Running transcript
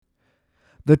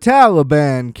The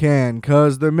Taliban can,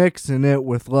 'cause they're mixing it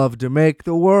with love to make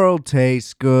the world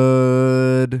taste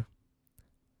good.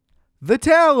 The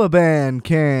Taliban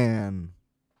can.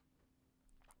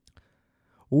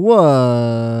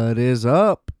 What is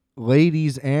up,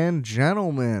 ladies and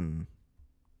gentlemen?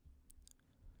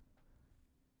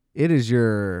 It is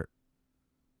your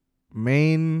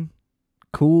main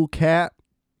cool cat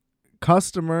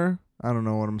customer. I don't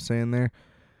know what I'm saying there.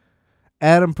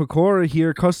 Adam Pecora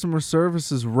here, customer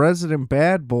services resident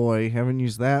bad boy. Haven't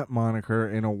used that moniker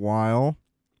in a while.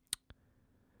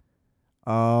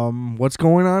 What's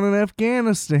going on in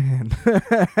Afghanistan?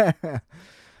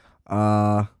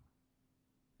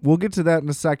 We'll get to that in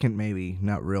a second, maybe.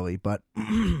 Not really, but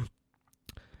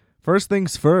first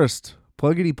things first.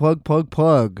 Pluggity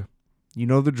plug. You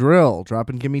know the drill. Drop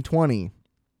and give me 20.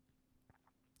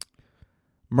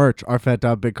 Merch,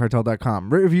 rfat.bigcartel.com.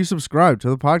 Rate, review, subscribe to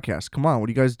the podcast. Come on, what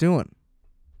are you guys doing?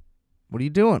 What are you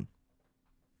doing?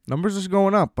 Numbers are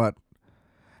going up, but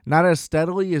not as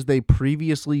steadily as they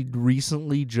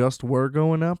recently just were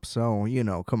going up. So,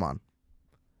 come on.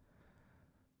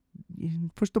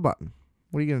 Push the button.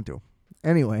 What are you going to do?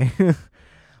 Anyway,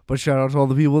 but shout out to all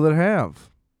the people that have.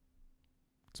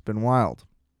 It's been wild.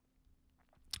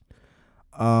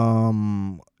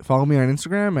 Follow me on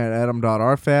Instagram at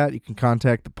adam.rfat. You can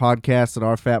contact the podcast at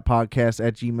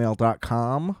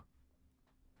rfatpodcast@gmail.com.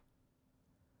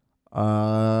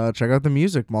 Check out the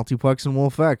music, Multiplex and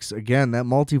Wolf X. Again, that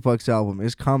Multiplex album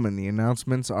is coming. The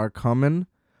announcements are coming.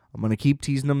 I'm going to keep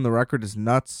teasing them. The record is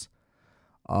nuts.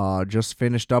 Just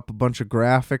finished up a bunch of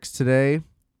graphics today.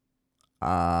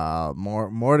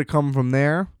 More to come from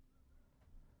there.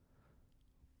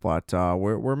 But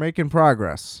we're making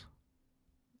progress.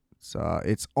 So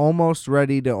it's almost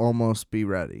ready to almost be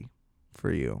ready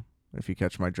for you, if you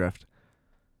catch my drift.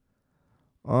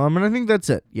 And I think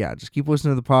that's it. Yeah, just keep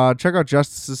listening to the pod. Check out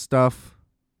Justice's stuff.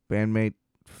 Bandmate,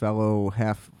 fellow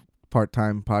half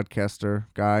part-time podcaster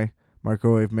guy.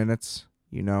 Microwave Minutes.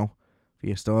 If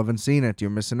you still haven't seen it, you're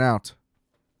missing out.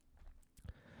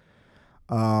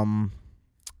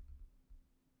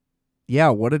 Yeah,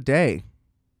 what a day.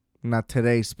 Not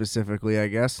today specifically, I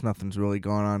guess. Nothing's really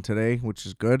going on today, which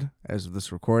is good as of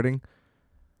this recording.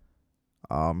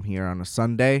 Here on a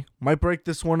Sunday. Might break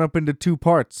this one up into 2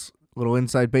 parts. A little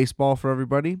inside baseball for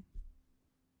everybody.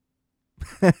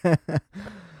 In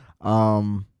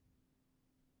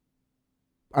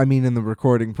the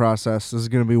recording process, this is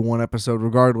going to be 1 episode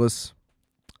regardless.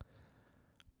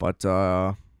 But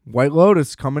White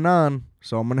Lotus coming on.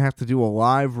 So I'm going to have to do a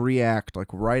live react, like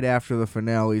right after the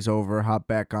finale's over, hop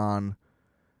back on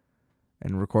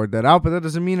and record that out. But that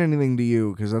doesn't mean anything to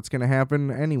you because that's going to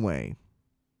happen anyway.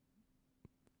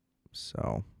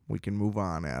 So we can move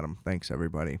on, Adam. Thanks,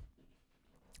 everybody.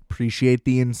 Appreciate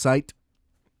the insight.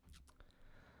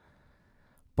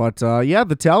 But,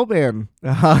 the Taliban,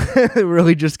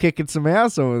 really just kicking some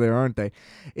ass over there, aren't they?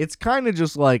 It's kind of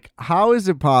just like, how is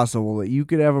it possible that you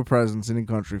could have a presence in a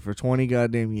country for 20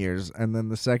 goddamn years, and then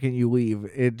the second you leave,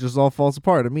 it just all falls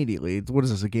apart immediately? What is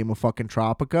this, a game of fucking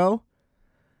Tropico?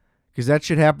 Because that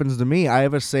shit happens to me. I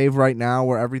have a save right now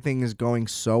where everything is going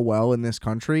so well in this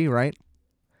country, right?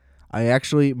 I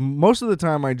actually, most of the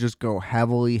time, I just go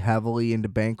heavily into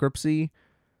bankruptcy.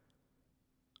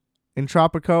 In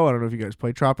Tropico, I don't know if you guys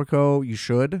play Tropico. You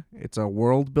should. It's a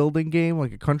world-building game,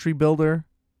 like a country builder.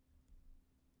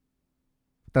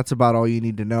 That's about all you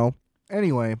need to know.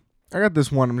 Anyway, I got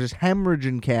this one. I'm just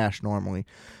hemorrhaging cash normally.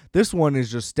 This one is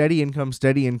just steady income.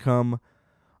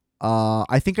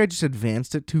 I think I just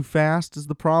advanced it too fast is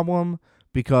the problem,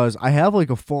 because I have like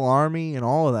a full army and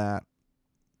all of that,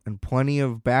 and plenty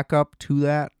of backup to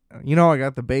that. I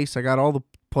got the base. I got all the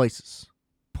places,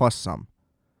 plus some.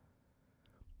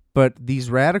 But these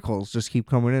radicals just keep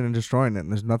coming in and destroying it, and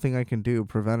there's nothing I can do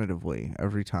preventatively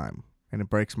every time, and it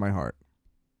breaks my heart.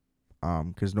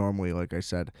 Because normally, like I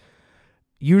said,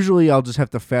 usually I'll just have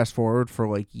to fast forward for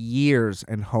like years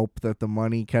and hope that the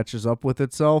money catches up with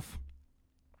itself.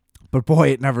 But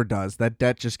boy, it never does. That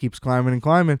debt just keeps climbing and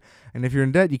climbing, and if you're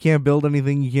in debt, you can't build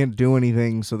anything, you can't do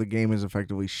anything, so the game is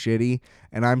effectively shitty,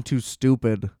 and I'm too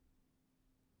stupid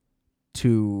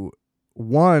to,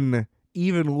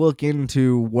 even look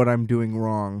into what I'm doing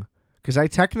wrong, because I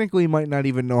technically might not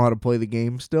even know how to play the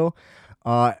game still,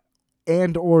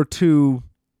 and or 2,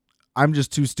 I'm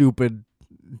just too stupid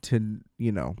to,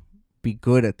 be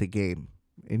good at the game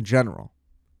in general,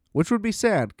 which would be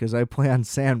sad because I play on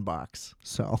Sandbox,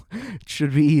 so it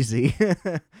should be easy.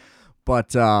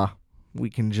 But we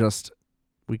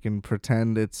can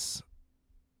pretend it's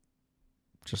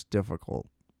just difficult.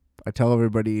 I tell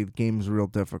everybody the game's real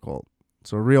difficult.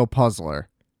 It's a real puzzler.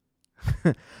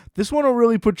 This one will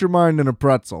really put your mind in a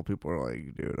pretzel. People are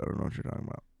like, dude, I don't know what you're talking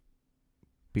about.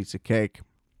 Piece of cake.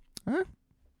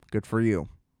 Good for you.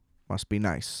 Must be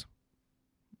nice.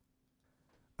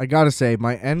 I gotta say,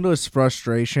 my endless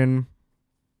frustration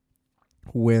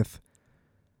with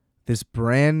this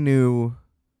brand new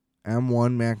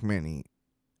M1 Mac Mini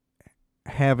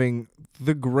having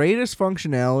the greatest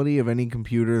functionality of any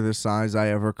computer this size I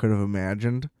ever could have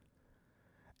imagined,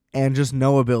 and just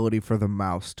no ability for the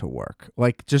mouse to work.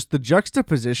 Like, just the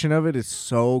juxtaposition of it is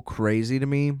so crazy to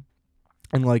me.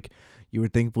 And, like, you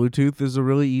would think Bluetooth is a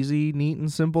really easy, neat,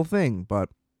 and simple thing, but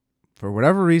for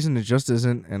whatever reason, it just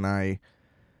isn't, and I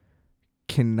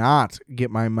cannot get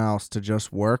my mouse to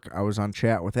just work. I was on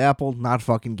chat with Apple, not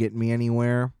fucking getting me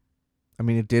anywhere. I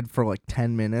mean, it did for like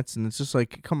 10 minutes, and it's just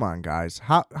like, come on, guys.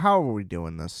 How are we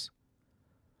doing this?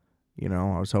 You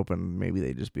know, I was hoping maybe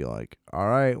they'd just be like, all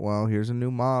right, well, here's a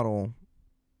new model.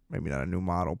 Maybe not a new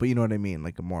model, but you know what I mean?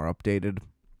 Like a more updated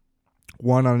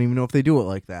one. I don't even know if they do it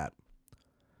like that.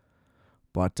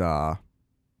 But,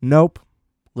 nope.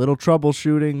 Little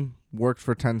troubleshooting. Worked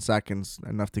for 10 seconds.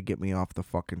 Enough to get me off the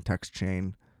fucking text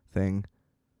chain thing.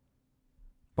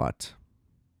 But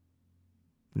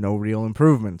no real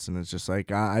improvements. And it's just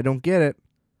like, I don't get it.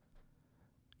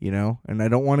 You know? And I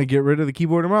don't want to get rid of the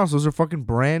keyboard and mouse. Those are fucking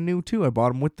brand new, too. I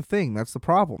bought them with the thing. That's the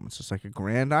problem. It's just like a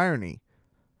grand irony.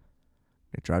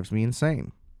 It drives me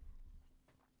insane.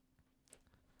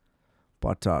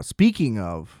 But speaking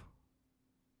of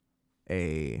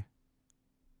a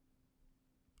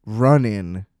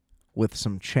run-in with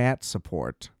some chat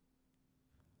support,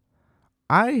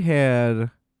 I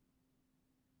had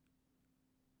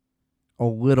a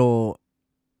little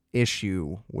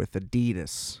issue with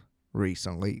Adidas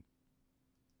recently.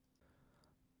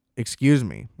 Excuse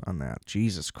me on that.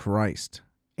 Jesus Christ.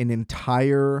 An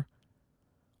entire,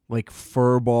 like,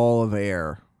 fur ball of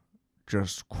air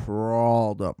just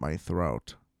crawled up my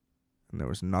throat, and there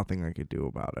was nothing I could do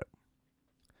about it.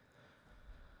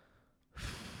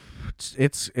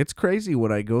 It's crazy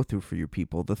what I go through for you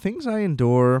people. The things I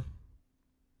endure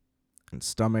and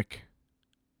stomach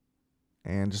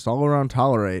and just all around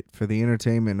tolerate for the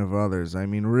entertainment of others. I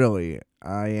mean, really,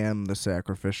 I am the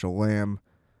sacrificial lamb,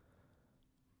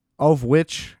 of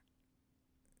which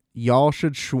y'all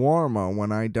should shawarma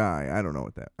when I die. I don't know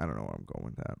where I'm going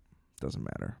with that. Doesn't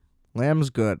matter.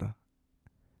 Lamb's good.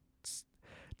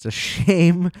 It's a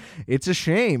shame. It's a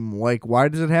shame. Like, why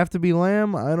does it have to be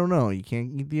lamb? I don't know. You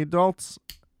can't eat the adults.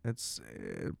 It's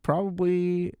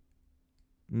probably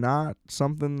not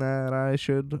something that I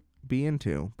should be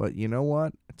into. But you know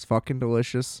what? It's fucking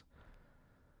delicious.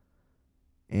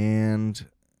 And,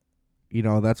 you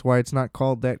know, that's why it's not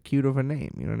called that cute of a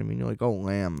name. You know what I mean? You're like, oh,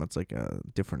 lamb. That's like a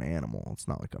different animal. It's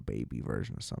not like a baby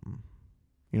version of something.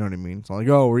 You know what I mean? It's not like,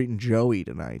 oh, we're eating Joey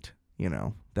tonight. You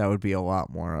know, that would be a lot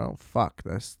more, oh, fuck,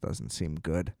 this doesn't seem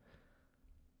good.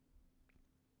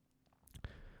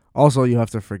 Also, you have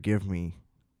to forgive me.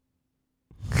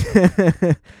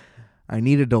 I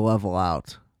needed to level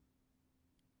out.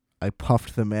 I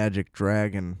puffed the Magic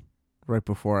Dragon right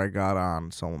before I got on,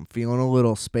 so I'm feeling a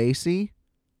little spacey.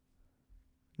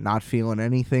 Not feeling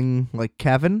anything like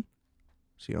Kevin,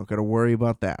 so you don't got to worry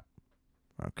about that.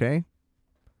 Okay?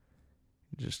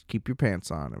 Just keep your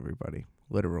pants on, everybody.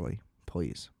 Literally.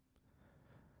 Please.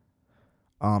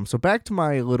 So back to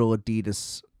my little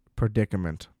Adidas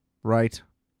predicament, right?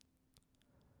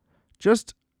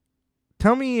 Just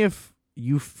tell me if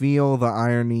you feel the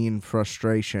irony and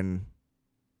frustration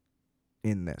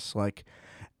in this. Like,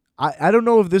 I don't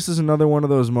know if this is another one of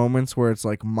those moments where it's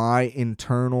like my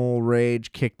internal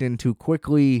rage kicked in too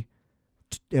quickly.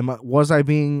 Was I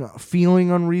feeling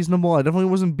unreasonable? I definitely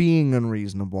wasn't being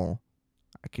unreasonable.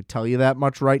 I could tell you that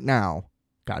much right now.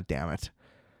 God damn it.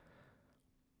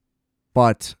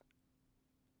 But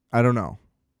I don't know.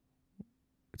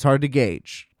 It's hard to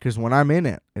gauge because when I'm in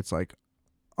it, it's like,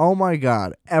 oh my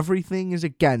God, everything is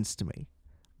against me.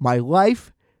 My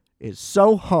life is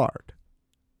so hard.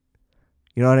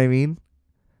 You know what I mean?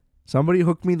 Somebody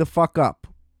hook me the fuck up.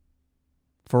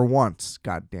 For once.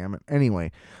 God damn it.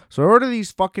 Anyway, so I order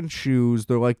these fucking shoes.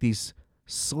 They're like these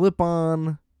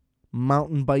slip-on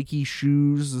mountain bikey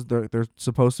shoes. They're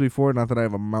supposed to be for. Not that I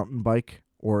have a mountain bike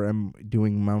or am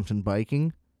doing mountain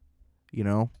biking, you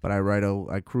know, but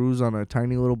I cruise on a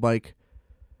tiny little bike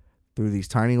through these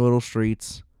tiny little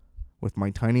streets with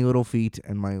my tiny little feet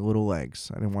and my little legs.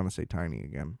 I didn't want to say tiny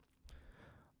again.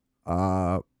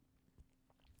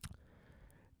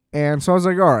 And so I was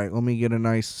like, all right, let me get a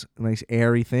nice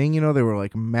airy thing. You know, they were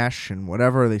like mesh and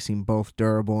whatever. They seem both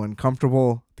durable and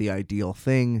comfortable. The ideal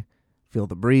thing. Feel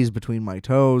the breeze between my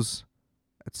toes,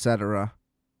 etc.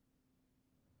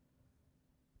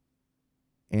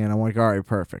 And I'm like, all right,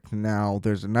 perfect. Now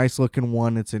there's a nice looking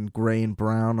one. It's in gray and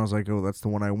brown. I was like, oh, that's the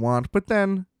one I want. But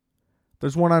then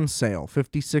there's one on sale,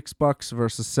 $56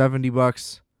 versus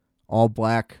 $70, all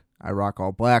black. I rock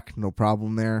all black, no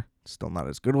problem there. Still not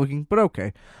as good looking, but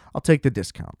okay. I'll take the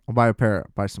discount. I'll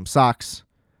buy some socks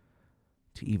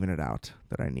to even it out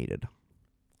that I needed.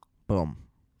 Boom.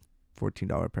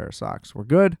 $14 pair of socks. We're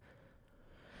good.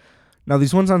 Now,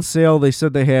 these ones on sale, they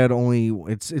said they had only,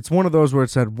 it's one of those where it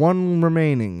said one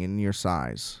remaining in your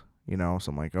size, you know?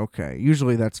 So I'm like, okay.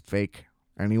 Usually that's fake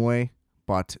anyway,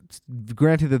 but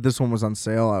granted that this one was on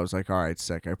sale, I was like, all right,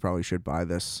 sick. I probably should buy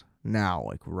this now,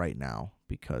 like right now,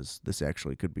 because this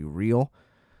actually could be real.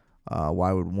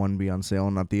 Why would one be on sale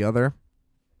and not the other?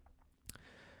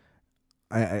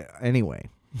 Anyway,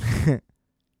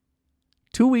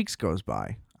 2 weeks goes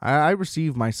by. I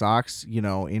receive my socks,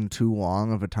 in too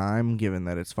long of a time, given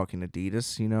that it's fucking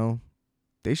Adidas,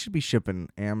 They should be shipping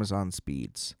Amazon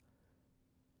speeds.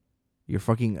 You're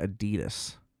fucking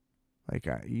Adidas. Like,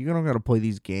 you don't got to play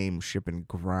these games shipping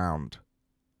ground.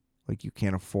 Like, you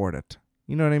can't afford it.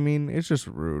 You know what I mean? It's just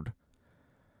rude.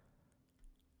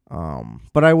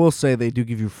 But I will say they do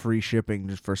give you free shipping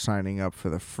just for signing up for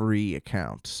the free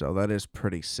account. So that is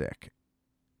pretty sick.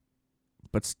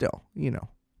 But still,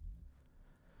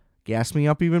 gas me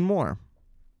up even more.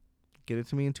 Get it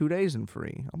to me in 2 days and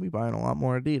free. I'll be buying a lot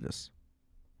more Adidas.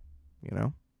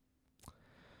 No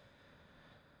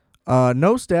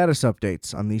status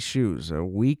updates on these shoes. A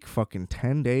week, fucking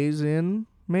 10 days in,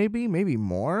 maybe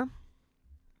more.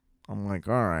 I'm like,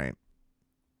 all right.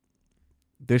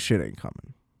 This shit ain't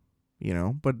coming.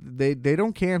 But they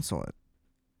don't cancel it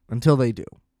until they do.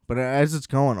 But as it's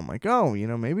going, I'm like, oh,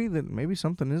 maybe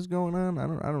something is going on.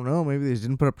 I don't know. Maybe they just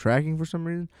didn't put up tracking for some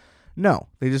reason. No,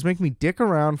 they just make me dick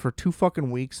around for 2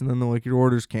 fucking weeks, and then they're like, your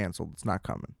order's canceled. It's not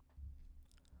coming.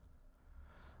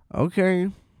 Okay,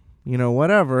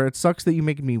 whatever. It sucks that you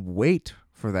make me wait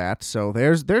for that. So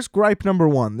there's gripe number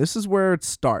one. This is where it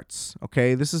starts.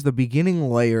 Okay, this is the beginning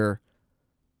layer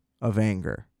of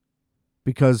anger,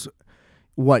 because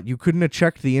what, you couldn't have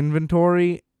checked the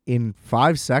inventory in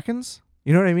 5 seconds?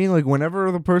 You know what I mean? Like,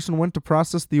 whenever the person went to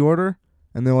process the order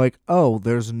and they're like, oh,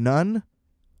 there's none?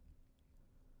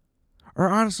 Or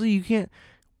honestly, you can't.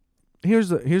 Here's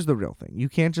the real thing. You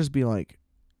can't just be like,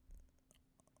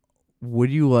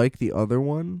 would you like the other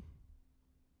one?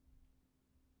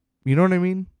 You know what I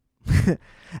mean?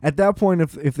 At that point,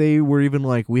 if they were even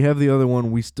like, we have the other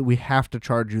one, we have to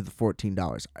charge you the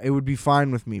 $14. It would be fine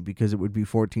with me because it would be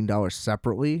 $14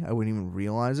 separately. I wouldn't even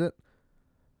realize it.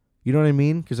 You know what I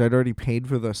mean? Because I'd already paid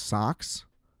for the socks.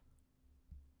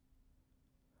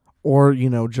 Or,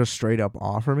 just straight up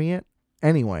offer me it.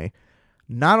 Anyway,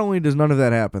 not only does none of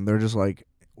that happen, they're just like,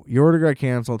 your order got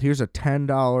canceled. Here's a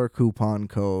 $10 coupon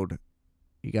code.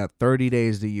 You got 30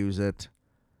 days to use it.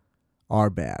 Are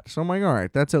bad. So I'm like, all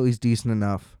right, that's at least decent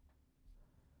enough.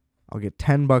 I'll get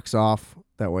 $10 off.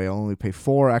 That way I'll only pay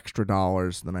 $4 extra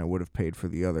than I would have paid for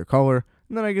the other color.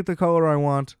 And then I get the color I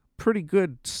want. Pretty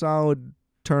good, solid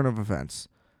turn of events.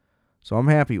 So I'm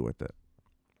happy with it.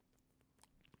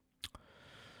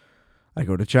 I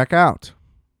go to check out.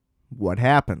 What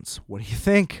happens? What do you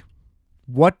think?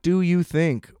 What do you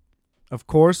think? Of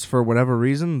course, for whatever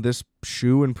reason, this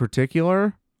shoe in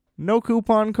particular, no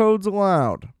coupon codes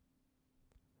allowed.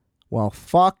 Well,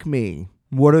 fuck me.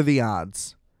 What are the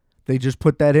odds? They just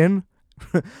put that in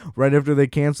right after they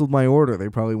canceled my order. They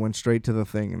probably went straight to the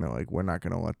thing and they're like, we're not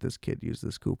going to let this kid use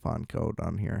this coupon code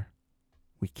on here.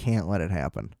 We can't let it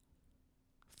happen.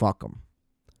 Fuck them.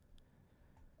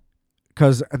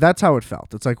 Because that's how it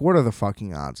felt. It's like, what are the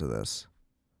fucking odds of this?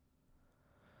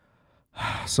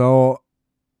 So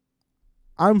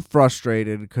I'm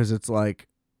frustrated because it's like,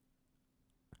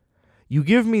 you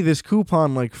give me this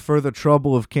coupon like for the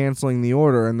trouble of canceling the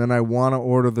order, and then I want to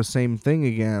order the same thing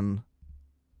again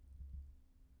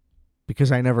because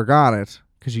I never got it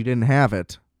because you didn't have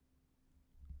it.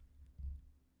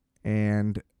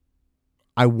 And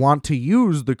I want to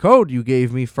use the code you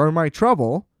gave me for my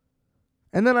trouble,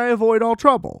 and then I avoid all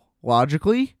trouble.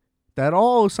 Logically, that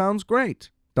all sounds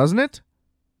great, doesn't it?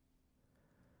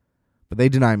 But they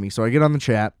deny me, so I get on the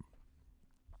chat,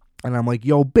 and I'm like,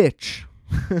 yo, bitch.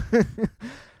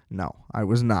 No, I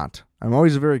was not. I'm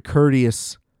always a very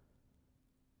courteous,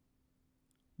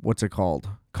 what's it called?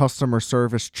 Customer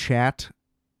service chat,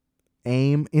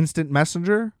 instant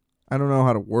messenger. I don't know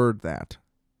how to word that.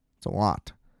 It's a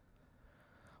lot.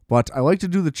 But I like to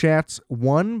do the chats,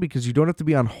 one, because you don't have to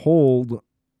be on hold.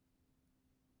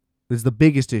 This is the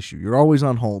biggest issue. You're always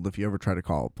on hold if you ever try to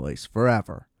call a place,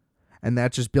 forever. And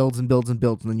that just builds and builds and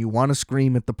builds. And then you want to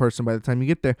scream at the person by the time you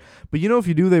get there. But if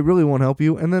you do, they really won't help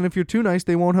you. And then if you're too nice,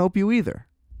 they won't help you either.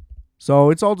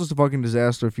 So it's all just a fucking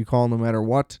disaster if you call no matter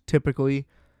what, typically.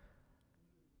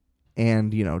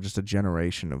 And, just a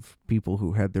generation of people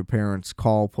who had their parents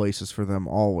call places for them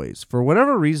always. For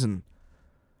whatever reason,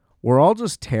 we're all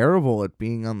just terrible at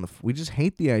being on the... We just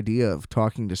hate the idea of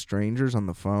talking to strangers on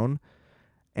the phone.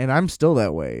 And I'm still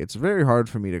that way. It's very hard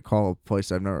for me to call a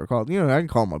place I've never called. I can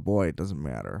call my boy. It doesn't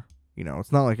matter.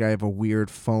 It's not like I have a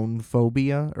weird phone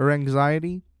phobia or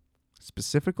anxiety,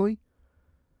 specifically.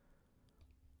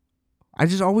 I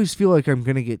just always feel like I'm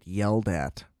going to get yelled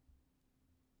at.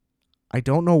 I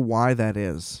don't know why that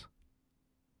is.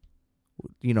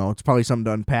 It's probably something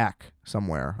to unpack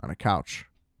somewhere on a couch.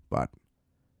 But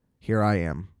here I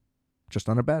am, just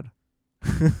on a bed.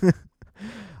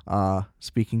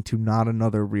 Speaking to not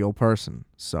another real person.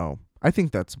 So I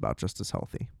think that's about just as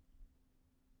healthy.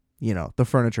 The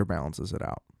furniture balances it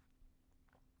out.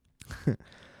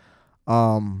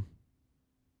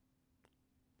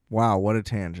 Wow, what a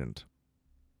tangent.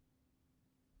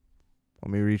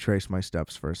 Let me retrace my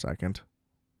steps for a second.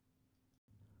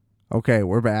 Okay,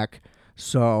 we're back.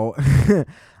 So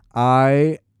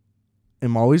I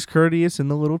am always courteous in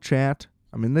the little chat.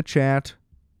 I'm in the chat.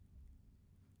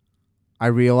 I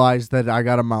realized that I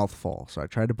got a mouthful, so I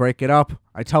tried to break it up.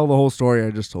 I tell the whole story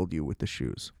I just told you with the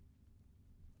shoes.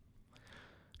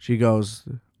 She goes,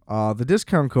 the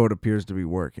discount code appears to be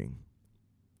working.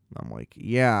 I'm like,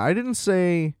 yeah, I didn't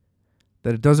say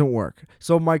that it doesn't work.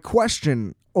 So my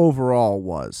question overall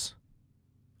was,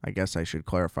 I guess I should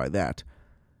clarify that.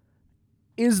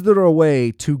 Is there a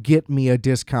way to get me a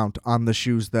discount on the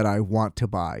shoes that I want to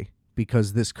buy?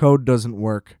 Because this code doesn't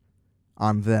work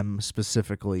on them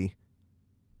specifically.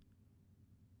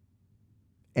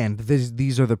 And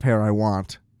these are the pair I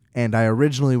want. And I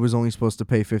originally was only supposed to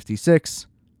pay $56,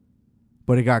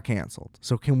 but it got canceled.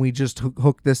 So can we just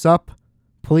hook this up,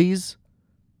 please?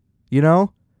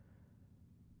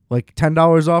 Like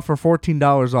 $10 off or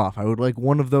 $14 off. I would like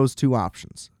one of those two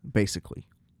options, basically.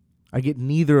 I get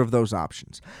neither of those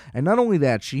options. And not only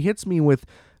that, she hits me with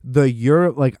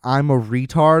like I'm a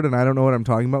retard and I don't know what I'm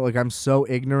talking about. Like I'm so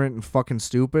ignorant and fucking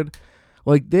stupid.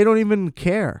 Like they don't even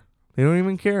care. They don't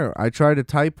even care. I try to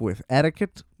type with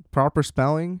etiquette, proper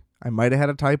spelling. I might have had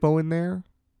a typo in there.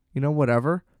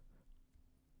 Whatever.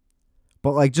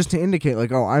 But like just to indicate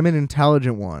like, oh, I'm an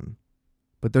intelligent one.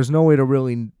 But there's no way to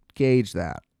really gauge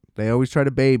that. They always try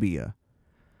to baby you.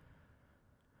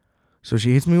 So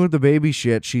she hits me with the baby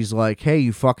shit. She's like, hey,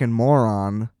 you fucking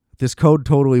moron. This code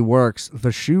totally works.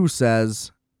 The shoe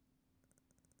says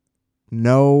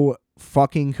no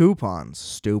fucking coupons,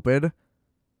 stupid.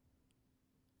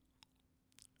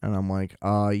 And I'm like,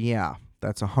 yeah,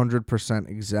 that's 100%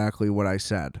 exactly what I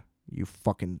said, you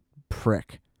fucking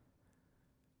prick.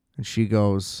 And she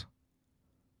goes,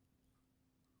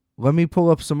 let me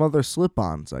pull up some other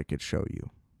slip-ons I could show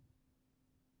you.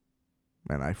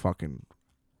 And I fucking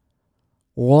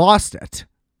lost it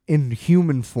in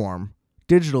human form.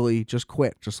 Digitally, just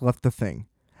quit, just left the thing.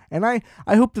 And I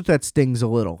hope that stings a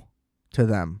little to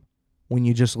them when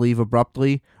you just leave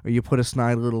abruptly or you put a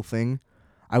snide little thing.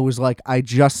 I was like, I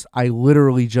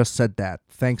literally just said that.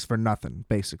 Thanks for nothing,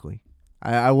 basically.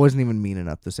 I wasn't even mean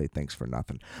enough to say thanks for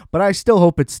nothing. But I still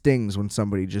hope it stings when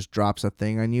somebody just drops a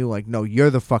thing on you. Like, no, you're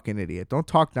the fucking idiot. Don't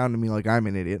talk down to me like I'm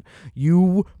an idiot.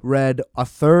 You read a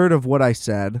third of what I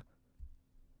said.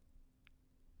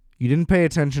 You didn't pay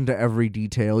attention to every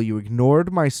detail. You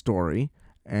ignored my story.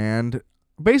 And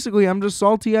basically, I'm just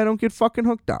salty I don't get fucking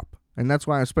hooked up. And that's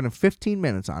why I'm spending 15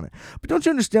 minutes on it. But don't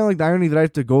you understand like the irony that I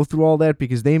have to go through all that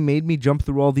because they made me jump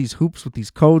through all these hoops with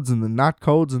these codes and the not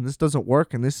codes and this doesn't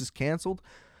work and this is canceled?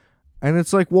 And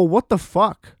it's like, well, what the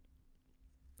fuck?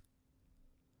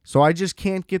 So I just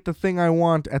can't get the thing I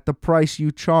want at the price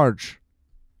you charge.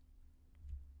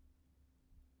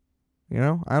 I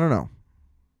don't know.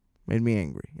 Made me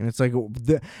angry. And it's like,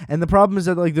 and the problem is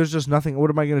that like there's just nothing. What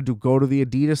am I going to do? Go to the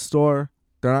Adidas store?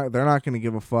 They're not going to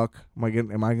give a fuck. Am I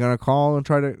going to call and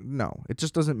try to? No, it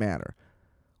just doesn't matter.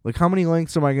 Like, how many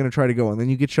lengths am I going to try to go? And then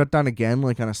you get shut down again,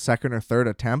 like on a second or third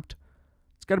attempt?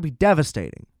 It's got to be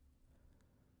devastating.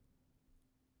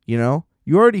 You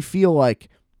already feel like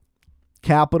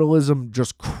capitalism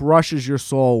just crushes your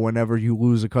soul whenever you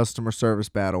lose a customer service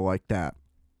battle like that.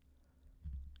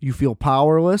 You feel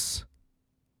powerless.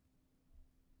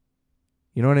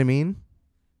 You know what I mean?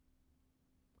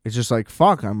 It's just like,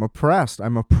 fuck, I'm oppressed.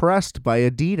 I'm oppressed by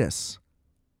Adidas.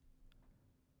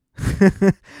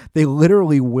 They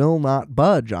literally will not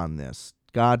budge on this.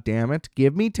 God damn it.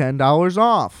 Give me $10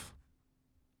 off.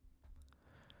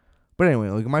 But anyway,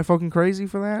 like, am I fucking crazy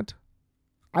for that?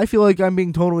 I feel like I'm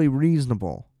being totally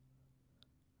reasonable,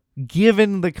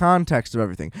 given the context of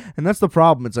everything. And that's the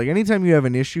problem. It's like anytime you have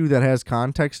an issue that has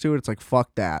context to it, it's like,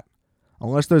 fuck that.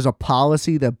 Unless there's a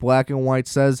policy that black and white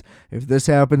says, if this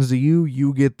happens to you,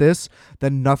 you get this,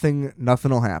 then nothing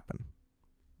will happen.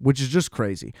 Which is just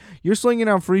crazy. You're slinging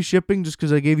out free shipping just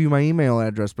because I gave you my email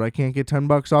address, but I can't get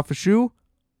 $10 off a shoe?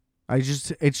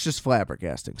 It's just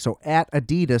flabbergasting. So at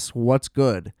Adidas, what's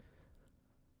good?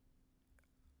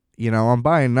 I'm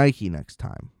buying Nike next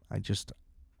time. I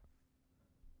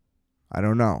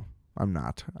don't know. I'm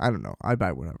not. I don't know. I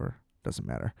buy whatever. Doesn't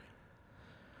matter.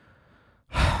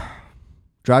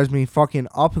 Drives me fucking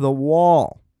up the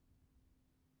wall.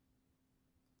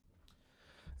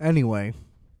 Anyway,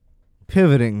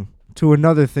 pivoting to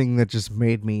another thing that just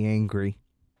made me angry.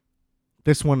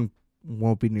 This one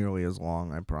won't be nearly as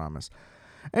long, I promise.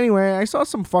 Anyway, I saw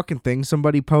some fucking thing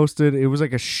somebody posted. It was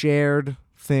like a shared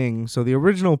thing. So the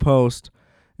original post,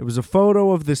 it was a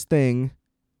photo of this thing,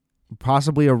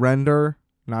 possibly a render,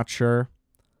 not sure,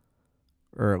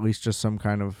 or at least just some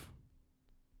kind of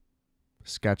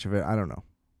sketch of it. I don't know.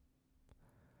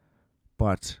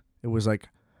 But it was like,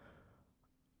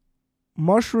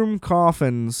 mushroom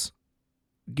coffins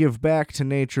give back to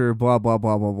nature, blah, blah,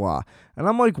 blah, blah, blah. And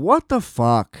I'm like, what the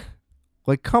fuck?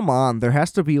 Like, come on. There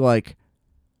has to be like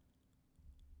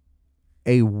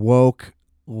a woke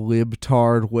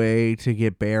libtard way to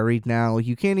get buried now. Like,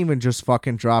 you can't even just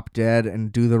fucking drop dead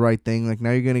and do the right thing. Like,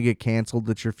 now you're going to get canceled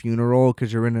at your funeral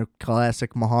because you're in a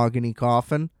classic mahogany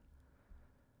coffin.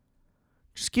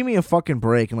 Just give me a fucking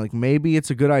break. And like, maybe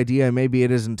it's a good idea, maybe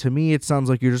it isn't. To me, it sounds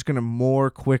like you're just going to more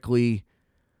quickly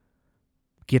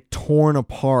get torn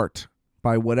apart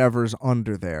by whatever's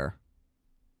under there.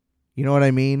 You know what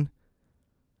I mean?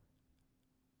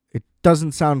 It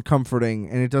doesn't sound comforting,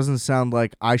 and it doesn't sound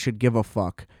like I should give a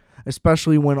fuck.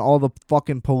 Especially when all the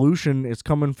fucking pollution is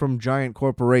coming from giant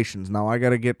corporations. Now I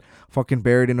gotta get fucking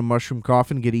buried in a mushroom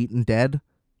coffin, get eaten dead?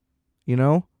 You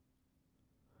know?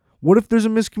 What if there's a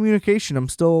miscommunication? I'm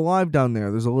still alive down there.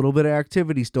 There's a little bit of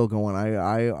activity still going.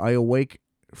 I awake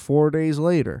 4 days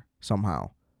later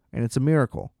somehow. And it's a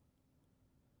miracle.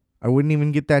 I wouldn't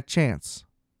even get that chance.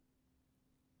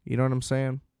 You know what I'm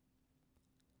saying?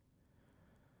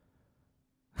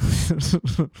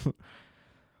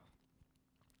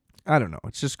 I don't know.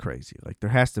 It's just crazy. Like,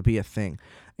 there has to be a thing.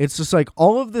 It's just like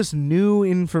all of this new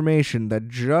information that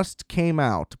just came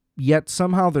out, yet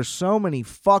somehow there's so many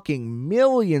fucking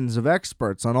millions of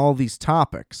experts on all these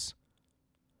topics.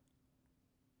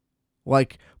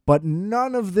 Like, but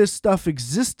none of this stuff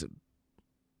existed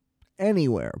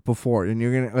anywhere before. And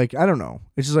you're gonna, like, I don't know.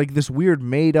 It's just like this weird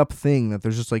made up thing that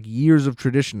there's just like years of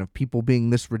tradition of people being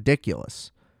this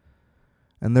ridiculous.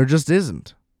 And there just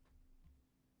isn't.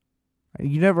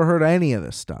 You never heard of any of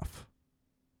this stuff.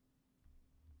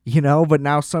 But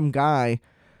now some guy,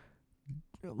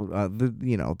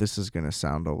 this is going to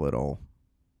sound a little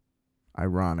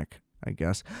ironic, I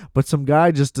guess. But some guy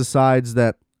just decides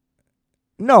that,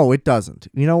 no, it doesn't.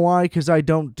 You know why? Because I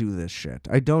don't do this shit.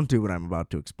 I don't do what I'm about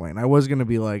to explain. I was going to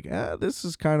be like, this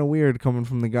is kind of weird coming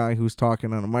from the guy who's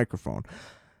talking on a microphone.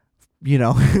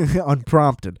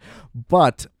 Unprompted.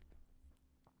 But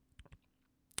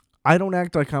I don't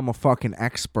act like I'm a fucking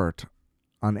expert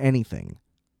on anything.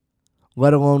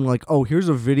 Let alone like, oh, here's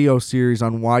a video series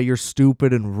on why you're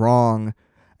stupid and wrong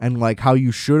and like how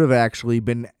you should have actually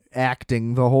been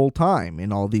acting the whole time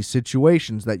in all these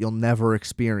situations that you'll never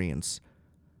experience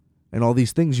and all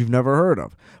these things you've never heard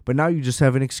of. But now you just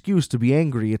have an excuse to be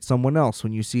angry at someone else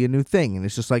when you see a new thing. And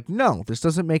it's just like, no, this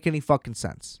doesn't make any fucking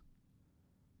sense.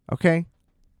 Okay?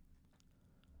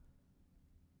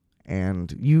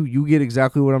 And you get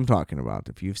exactly what I'm talking about.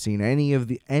 If you've seen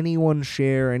anyone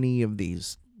share any of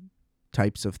these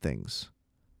types of things.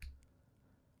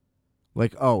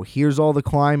 Like, oh, here's all the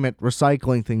climate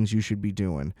recycling things you should be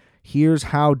doing. Here's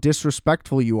how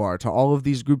disrespectful you are to all of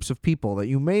these groups of people that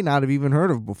you may not have even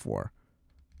heard of before.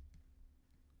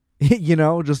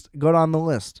 Just go down the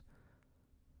list.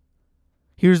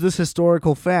 Here's this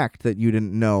historical fact that you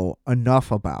didn't know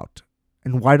enough about.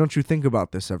 And why don't you think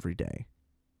about this every day?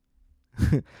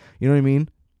 You know what I mean?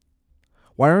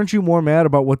 Why aren't you more mad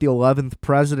about what the 11th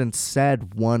president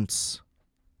said once?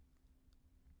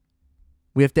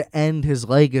 We have to end his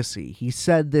legacy. He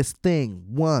said this thing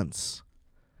once.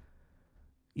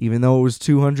 Even though it was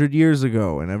 200 years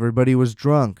ago and everybody was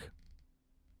drunk.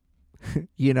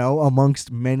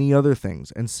 Amongst many other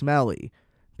things. And smelly.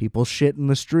 People shit in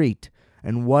the street.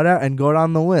 And go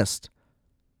down the list.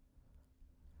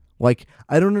 Like,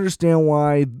 I don't understand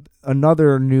why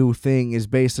another new thing is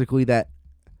basically that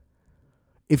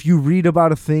if you read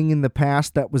about a thing in the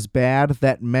past that was bad,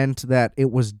 that meant that it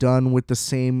was done with the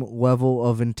same level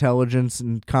of intelligence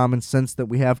and common sense that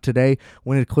we have today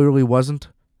when it clearly wasn't,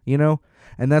 you know?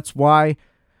 And that's why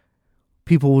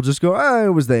people will just go,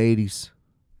 it was the 80s,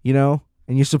 you know?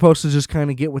 And you're supposed to just kind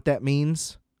of get what that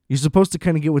means. You're supposed to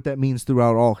kind of get what that means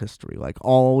throughout all history. Like,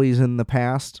 always in the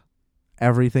past,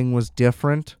 everything was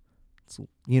different,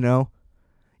 you know?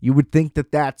 You would think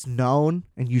that that's known,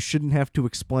 and you shouldn't have to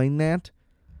explain that.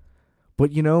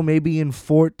 But, you know, maybe in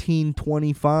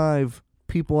 1425,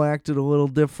 people acted a little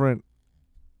different.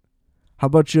 How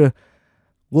about you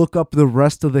look up the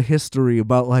rest of the history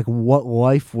about, like, what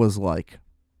life was like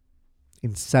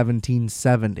in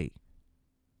 1770?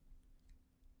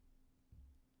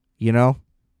 You know?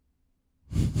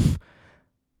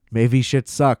 Maybe shit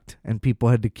sucked, and people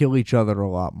had to kill each other a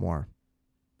lot more.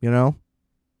 You know?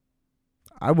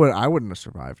 I wouldn't have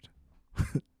survived.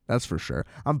 That's for sure.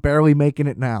 I'm barely making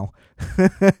it now.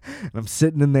 And I'm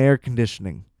sitting in the air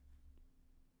conditioning.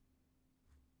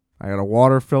 I got a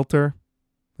water filter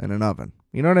and an oven.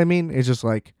 You know what I mean? It's just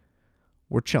like,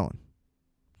 we're chilling.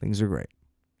 Things are great.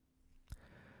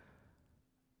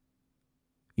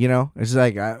 You know? It's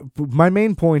like, my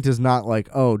main point is not like,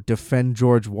 oh, defend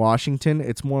George Washington.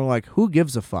 It's more like, who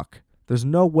gives a fuck? There's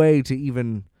no way to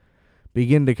even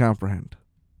begin to comprehend.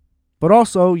 But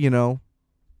also, you know,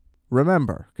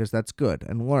 remember, because that's good,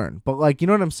 and learn. But, like, you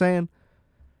know what I'm saying?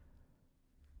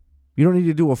 You don't need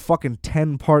to do a fucking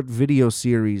 10-part video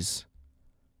series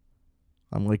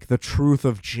on, like, the truth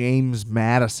of James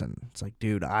Madison. It's like,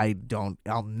 dude, I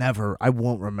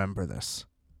won't remember this,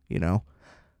 you know?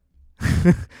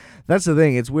 That's the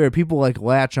thing. It's weird. People, like,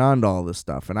 latch on to all this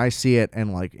stuff, and I see it,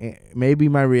 and, like, maybe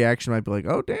my reaction might be like,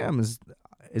 oh, damn, is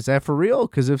that for real?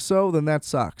 Because if so, then that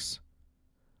sucks.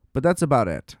 But that's about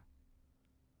it.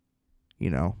 You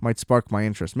know, might spark my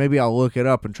interest. Maybe I'll look it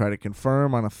up and try to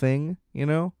confirm on a thing, you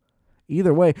know?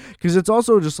 Either way. Because it's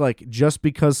also just like, just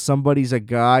because somebody's a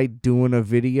guy doing a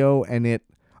video and it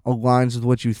aligns with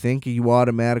what you think, you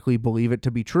automatically believe it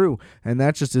to be true. And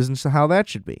that just isn't how that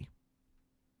should be.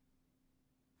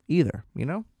 Either, you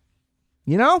know?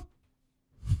 You know?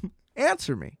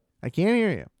 Answer me. I can't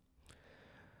hear you.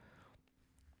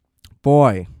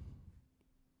 Boy.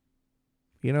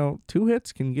 You know, 2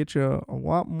 hits can get you a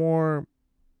lot more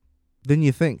than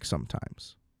you think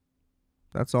sometimes.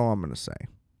 That's all I'm going to say.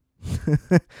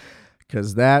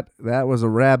 Because that was a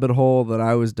rabbit hole that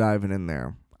I was diving in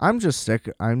there. I'm just sick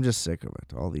of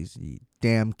it. All these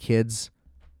damn kids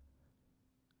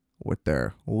with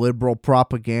their liberal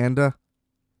propaganda.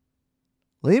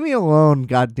 Leave me alone,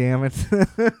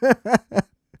 goddammit.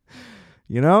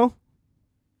 You know?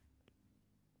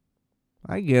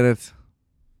 I get it.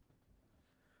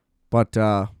 But,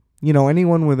 you know,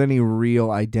 anyone with any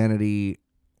real identity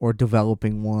or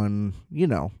developing one, you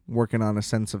know, working on a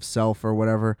sense of self or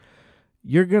whatever,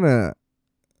 you're going to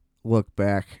look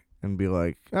back and be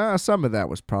like, some of that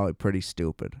was probably pretty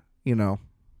stupid, you know,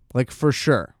 like for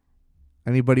sure.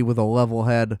 Anybody with a level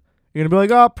head, you're going to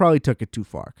be like, probably took it too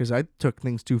far, because I took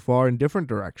things too far in different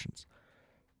directions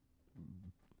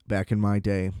back in my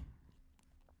day.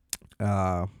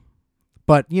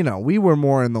 But, you know, we were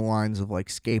more in the lines of, like,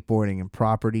 skateboarding and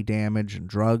property damage and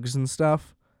drugs and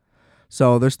stuff.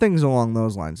 So there's things along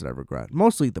those lines that I regret.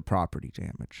 Mostly the property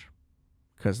damage.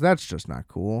 Because that's just not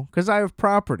cool. Because I have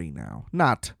property now.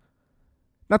 Not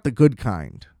the good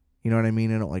kind. You know what I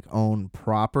mean? I don't, like, own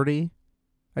property.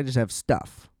 I just have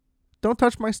stuff. Don't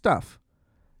touch my stuff.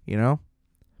 You know?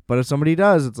 But if somebody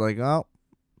does, it's like, oh,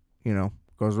 you know,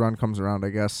 goes around, comes around, I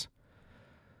guess.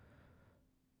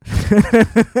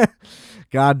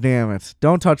 God damn it.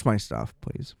 Don't touch my stuff,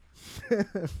 please.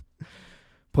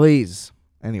 Please.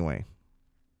 Anyway.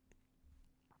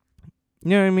 You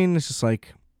know what I mean? It's just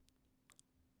like,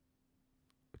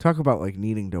 talk about like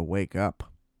needing to wake up.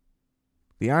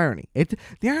 The irony.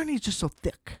 The irony is just so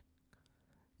thick.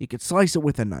 You could slice it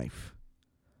with a knife.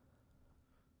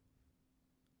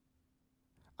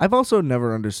 I've also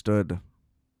never understood.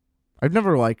 I've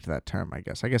never liked that term, I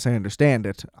guess. I guess I understand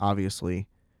it, obviously.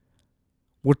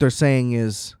 What they're saying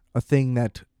is a thing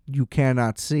that you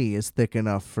cannot see is thick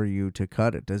enough for you to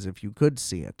cut it, as if you could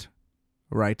see it,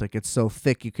 right? Like, it's so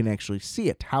thick you can actually see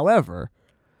it. However,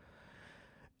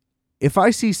 if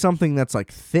I see something that's,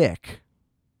 like, thick,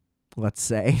 let's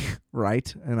say,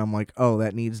 right, and I'm like, oh,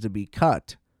 that needs to be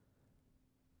cut,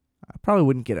 I probably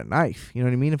wouldn't get a knife. You know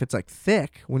what I mean? If it's, like,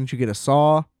 thick, wouldn't you get a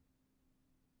saw?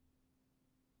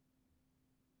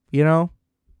 You know?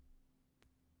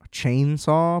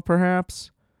 Chainsaw,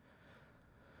 perhaps?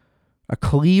 A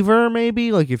cleaver,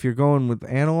 maybe? Like, if you're going with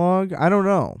analog? I don't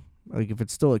know. Like, if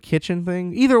it's still a kitchen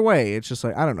thing. Either way, it's just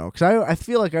like, I don't know. Because I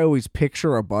feel like I always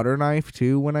picture a butter knife,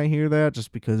 too, when I hear that.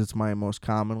 Just because it's my most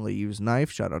commonly used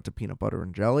knife. Shout out to peanut butter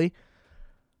and jelly.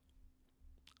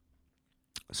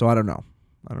 So, I don't know.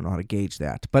 I don't know how to gauge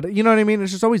that. But, you know what I mean?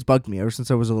 It's just always bugged me ever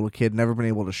since I was a little kid. Never been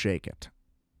able to shake it.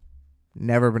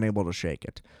 Never been able to shake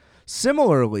it.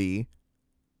 Similarly,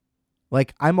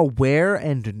 like, I'm aware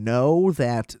and know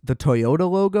that the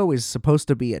Toyota logo is supposed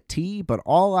to be a T, but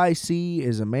all I see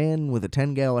is a man with a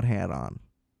 10-gallon hat on.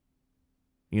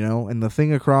 You know, and the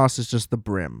thing across is just the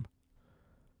brim.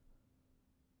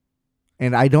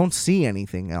 And I don't see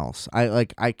anything else. I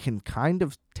can kind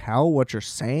of tell what you're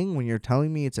saying when you're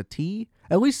telling me it's a T.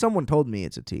 At least someone told me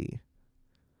it's a T.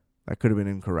 That could have been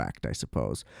incorrect, I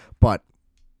suppose. But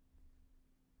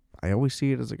I always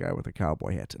see it as a guy with a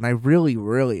cowboy hat. And I really,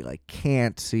 really,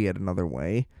 can't see it another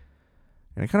way.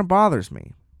 And it kind of bothers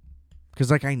me.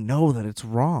 Because, I know that it's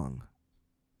wrong.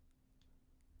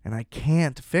 And I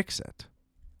can't fix it.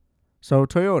 So,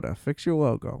 Toyota, fix your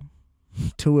logo.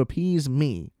 To appease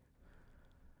me.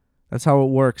 That's how it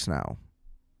works now.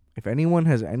 If anyone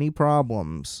has any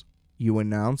problems, you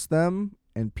announce them,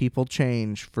 and people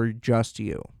change for just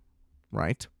you.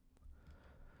 Right?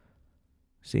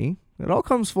 See? It all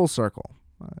comes full circle.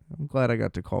 I'm glad I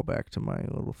got to call back to my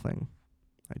little thing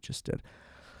I just did.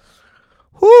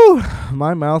 Whew!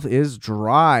 My mouth is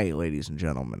dry, ladies and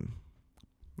gentlemen.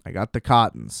 I got the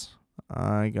cottons.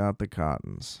 I'm going to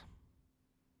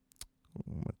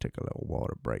take a little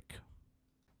water break.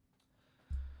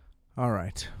 All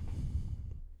right.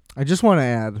 I just want to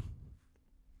add,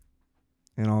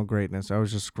 in all greatness, I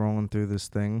was just scrolling through this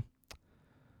thing.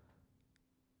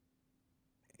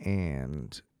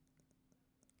 And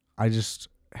I just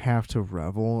have to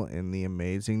revel in the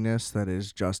amazingness that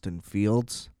is Justin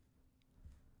Fields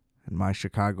and my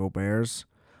Chicago Bears.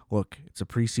 Look, it's a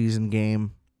preseason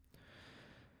game.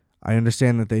 I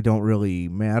understand that they don't really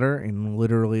matter in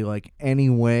literally any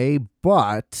way,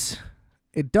 but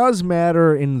it does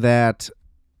matter in that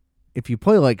if you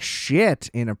play like shit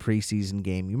in a preseason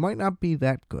game, you might not be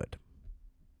that good.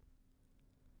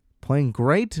 Playing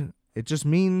great, it just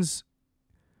means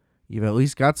you've at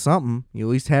least got something. You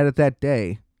at least had it that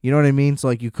day. You know what I mean? So,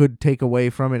 you could take away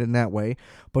from it in that way.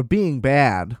 But being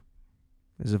bad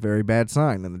is a very bad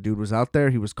sign. And the dude was out there.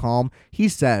 He was calm. He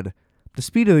said, the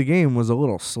speed of the game was a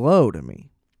little slow to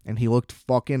me. And he looked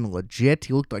fucking legit.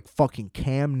 He looked like fucking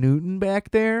Cam Newton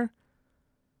back there.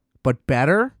 But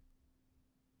better.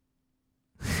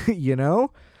 You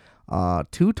know? 2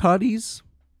 tutties.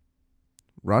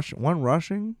 One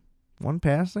rushing. 1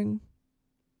 passing.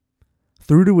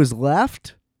 Threw to his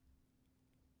left.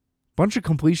 Bunch of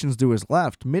completions to his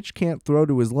left. Mitch can't throw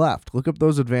to his left. Look up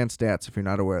those advanced stats if you're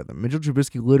not aware of them. Mitchell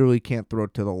Trubisky literally can't throw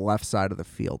to the left side of the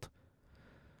field.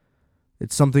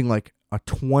 It's something like a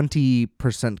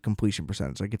 20% completion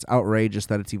percentage. It's outrageous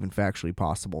that it's even factually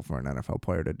possible for an NFL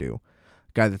player to do.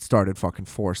 A guy that started fucking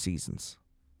 4 seasons,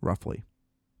 roughly.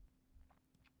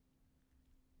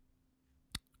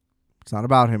 It's not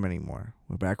about him anymore.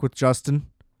 We're back with Justin.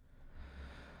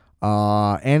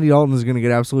 Andy Dalton is going to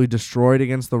get absolutely destroyed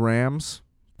against the Rams.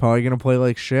 Probably going to play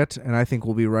like shit, and I think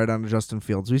we'll be right on to Justin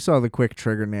Fields. We saw the quick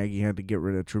trigger Nagy had to get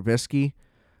rid of Trubisky.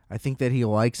 I think that he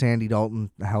likes Andy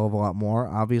Dalton a hell of a lot more,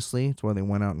 obviously. It's why they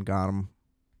went out and got him.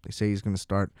 They say he's going to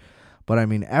start. But,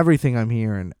 everything I'm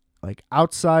hearing,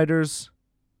 outsiders,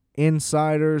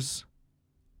 insiders,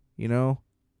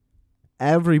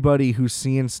 everybody who's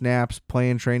seeing snaps,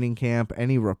 playing training camp,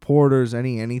 any reporters,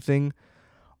 anything,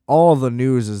 all the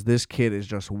news is this kid is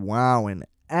just wowing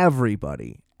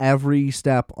everybody every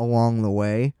step along the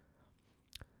way.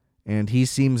 And he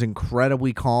seems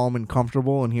incredibly calm and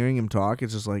comfortable, and hearing him talk,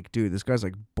 it's just dude, this guy's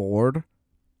bored.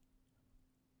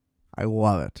 I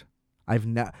love it.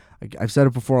 I've said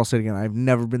it before, I'll say it again. I've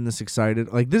never been this excited.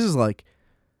 This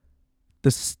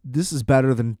is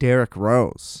better than Derrick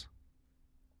Rose.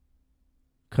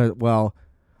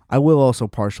 I will also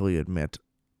partially admit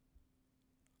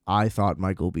I thought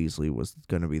Michael Beasley was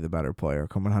going to be the better player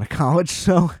coming out of college.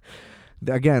 So,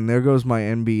 again, there goes my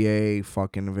NBA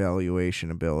fucking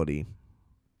evaluation ability.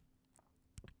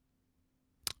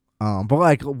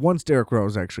 But once Derrick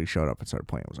Rose actually showed up and started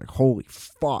playing, it was holy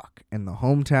fuck. And the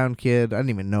hometown kid, I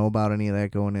didn't even know about any of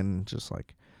that going in. Just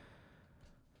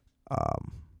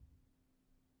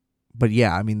but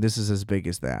yeah, this is as big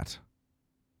as that.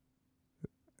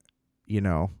 We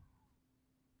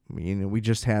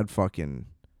just had fucking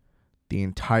the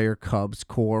entire Cubs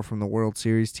core from the World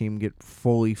Series team get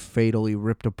fully, fatally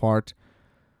ripped apart.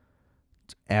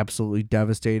 It's absolutely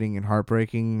devastating and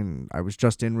heartbreaking. And I was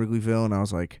just in Wrigleyville, and I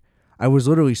was I was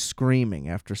literally screaming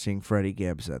after seeing Freddie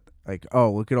Gibbs at, like,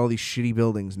 oh, look at all these shitty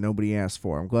buildings nobody asked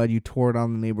for. I'm glad you tore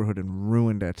down the neighborhood and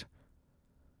ruined it.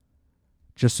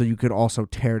 Just so you could also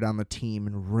tear down the team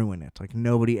and ruin it. Like,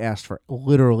 nobody asked for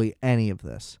literally any of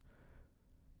this.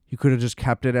 You could have just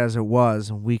kept it as it was,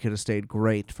 and we could have stayed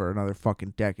great for another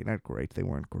fucking decade. Not great, they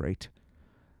weren't great,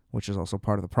 which is also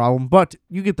part of the problem, but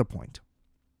you get the point.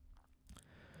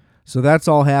 So that's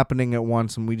all happening at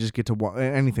once, and we just get to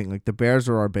anything. Like, the Bears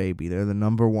are our baby. They're the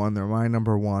number one. They're my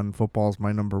number one. Football's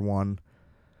my number one.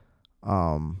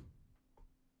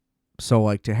 So,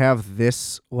 like, to have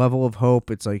this level of hope,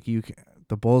 it's like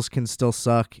the Bulls can still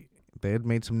suck. They had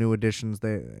made some new additions.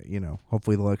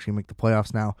 Hopefully they'll actually make the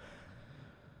playoffs now.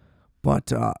 But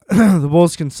the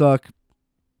Bulls can suck.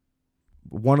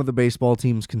 One of the baseball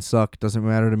teams can suck. Doesn't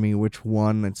matter to me which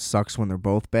one. It sucks when they're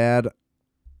both bad.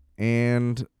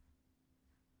 And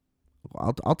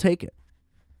I'll take it.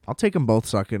 I'll take them both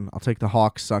sucking. I'll take the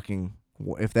Hawks sucking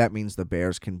if that means the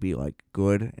Bears can be, like,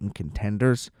 good and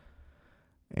contenders.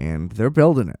 And they're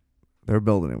building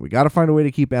it. We got to find a way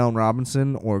to keep Allen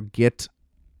Robinson or get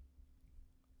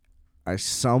a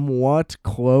somewhat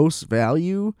close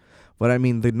value. But, I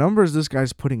mean, the numbers this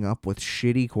guy's putting up with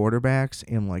shitty quarterbacks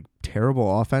and, like,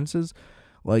 terrible offenses,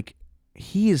 like,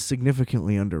 he is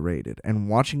significantly underrated. And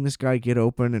watching this guy get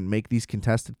open and make these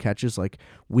contested catches, like,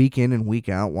 week in and week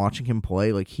out, watching him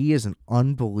play, like, he is an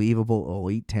unbelievable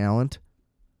elite talent.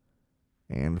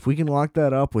 And if we can lock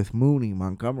that up with Mooney,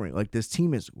 Montgomery, like, this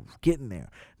team is getting there.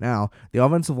 Now, the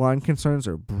offensive line concerns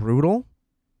are brutal.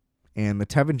 And the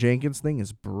Tevin Jenkins thing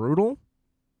is brutal.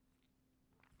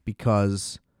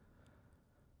 Because,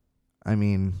 I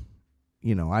mean,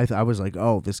 I was like,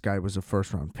 oh, this guy was a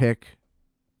first-round pick.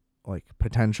 Like,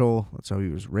 potential. That's how he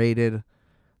was rated.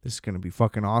 This is going to be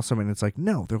fucking awesome. And it's like,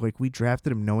 no. They're like, we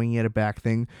drafted him knowing he had a back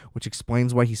thing, which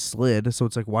explains why he slid. So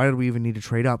it's like, why did we even need to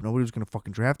trade up? Nobody was going to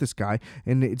fucking draft this guy.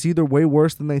 And it's either way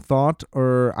worse than they thought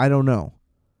or I don't know.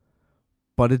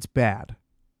 But it's bad.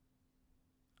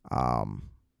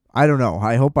 I don't know.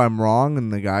 I hope I'm wrong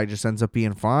and the guy just ends up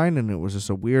being fine and it was just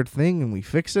a weird thing and we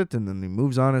fix it and then he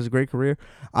moves on as a great career.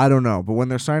 I don't know. But when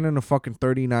they're signing a fucking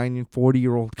 39 and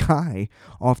 40-year-old guy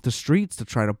off the streets to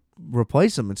try to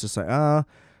replace him, it's just like,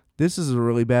 this is a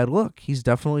really bad look. He's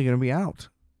definitely going to be out.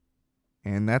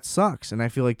 And that sucks. And I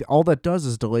feel like all that does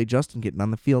is delay Justin getting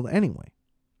on the field anyway.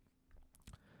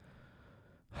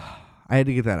 I had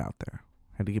to get that out there.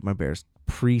 I had to get my Bears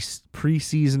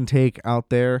preseason take out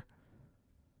there.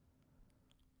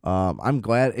 I'm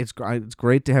glad it's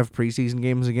great to have preseason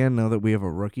games again. Now that we have a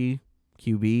rookie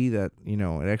QB that,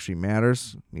 it actually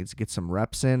matters. Needs to get some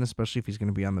reps in, especially if he's going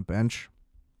to be on the bench.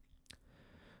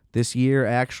 This year,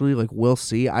 actually, like, we'll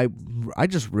see. I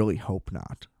just really hope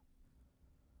not.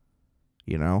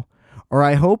 Or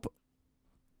I hope,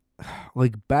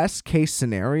 like, best case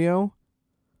scenario,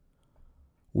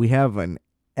 we have an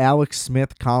Alex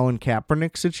Smith, Colin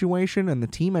Kaepernick situation, and the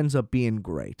team ends up being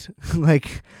great.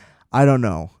 Like, I don't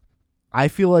know. I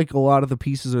feel like a lot of the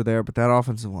pieces are there, but that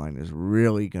offensive line is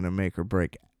really going to make or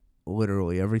break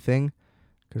literally everything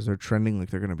because they're trending like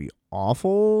they're going to be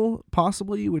awful,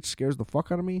 possibly, which scares the fuck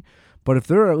out of me. But if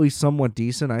they're at least somewhat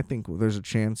decent, I think there's a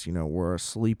chance, we're a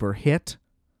sleeper hit.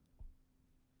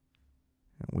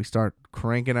 And we start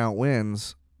cranking out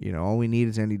wins. All we need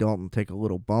is Andy Dalton to take a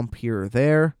little bump here or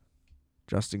there.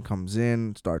 Justin comes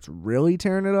in, starts really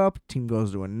tearing it up. Team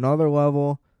goes to another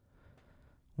level.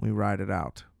 We ride it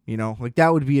out. Like,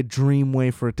 that would be a dream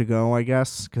way for it to go, I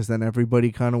guess, because then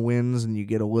everybody kind of wins and you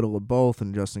get a little of both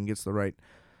and Justin gets the right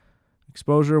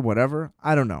exposure, whatever.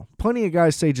 I don't know. Plenty of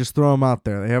guys say just throw them out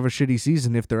there. They have a shitty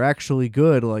season. If they're actually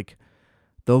good, like,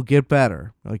 they'll get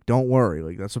better. Like, don't worry.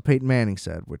 Like, that's what Peyton Manning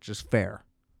said, which is fair.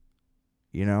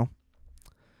 It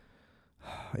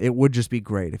would just be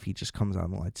great if he just comes out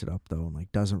and lights it up, though, and,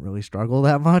 like, doesn't really struggle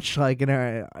that much. Like,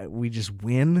 we just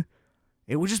win.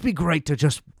 It would just be great to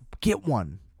just get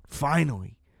one.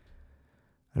 Finally.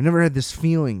 I've never had this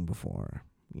feeling before,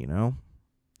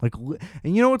 Like,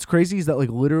 and what's crazy is that, like,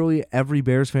 literally every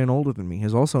Bears fan older than me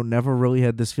has also never really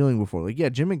had this feeling before. Like, yeah,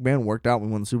 Jim McMahon worked out when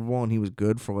we won the Super Bowl and he was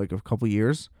good for, like, a couple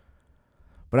years.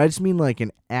 But I just mean, like,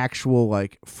 an actual,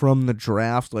 like, from the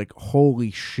draft, like, holy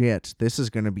shit, this is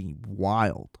going to be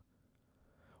wild.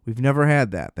 We've never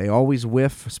had that. They always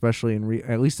whiff, especially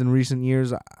at least in recent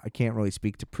years. I can't really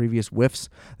speak to previous whiffs.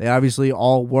 They obviously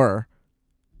all were.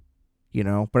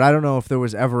 But I don't know if there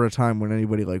was ever a time when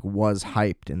anybody, like, was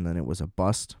hyped and then it was a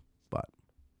bust. But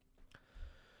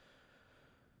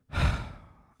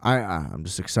I'm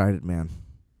just excited, man.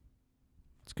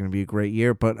 It's going to be a great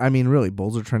year. But, I mean, really,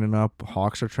 Bulls are trending up.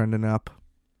 Hawks are trending up.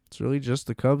 It's really just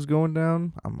the Cubs going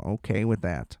down. I'm okay with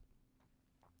that.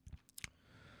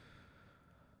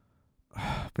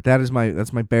 But that's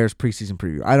my Bears preseason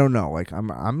preview. I don't know. Like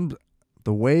I'm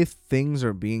the way things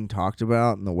are being talked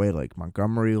about and the way like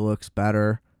Montgomery looks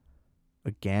better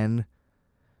again.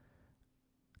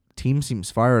 Team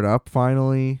seems fired up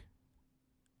finally.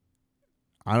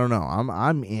 I don't know.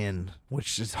 I'm in,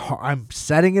 which is hard. I'm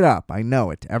setting it up. I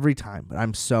know it every time, but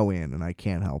I'm so in and I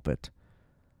can't help it.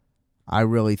 I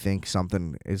really think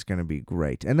something is going to be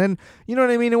great. And then, you know what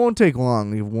I mean? It won't take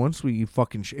long. Once we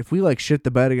fucking if we like shit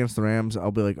the bed against the Rams,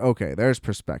 I'll be like, "Okay, there's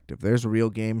perspective. There's real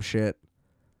game shit.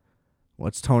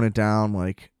 Let's tone it down.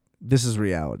 Like, this is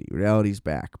reality. Reality's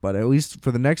back." But at least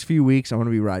for the next few weeks, I'm going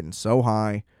to be riding so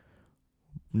high.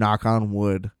 Knock on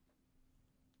wood.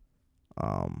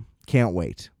 Can't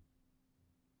wait.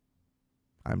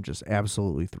 I'm just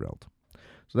absolutely thrilled.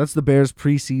 So that's the Bears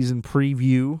preseason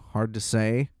preview. Hard to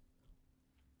say.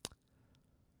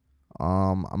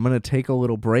 I'm going to take a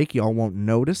little break. Y'all won't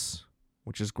notice,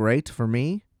 which is great for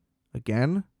me.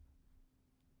 Again,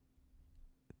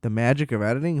 the magic of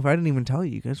editing. If I didn't even tell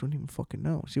you, you guys wouldn't even fucking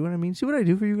know. See what I mean? See what I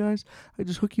do for you guys? I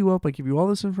just hook you up. I give you all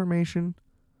this information.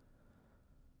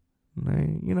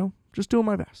 And I, just doing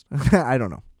my best. I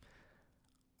don't know.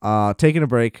 Taking a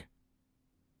break.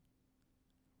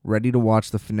 Ready to watch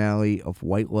the finale of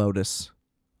White Lotus.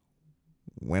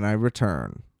 When I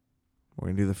return, we're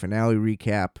going to do the finale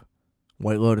recap.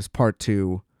 White Lotus Part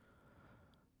 2.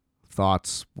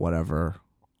 Thoughts, whatever.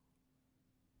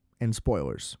 And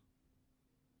spoilers.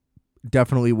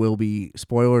 Definitely will be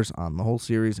spoilers on the whole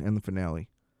series and the finale.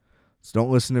 So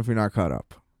don't listen if you're not caught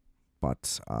up.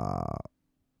 But,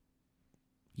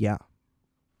 yeah.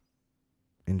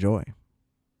 Enjoy.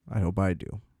 I hope I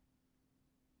do.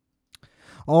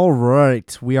 All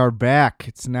right, we are back.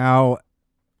 It's now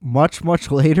much, much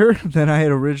later than I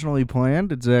had originally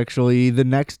planned. It's actually the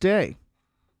next day.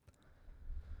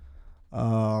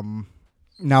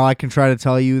 Now I can try to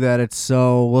tell you that it's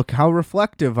so, look how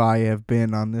reflective I have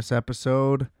been on this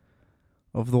episode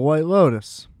of The White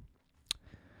Lotus.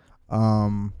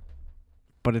 But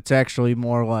it's actually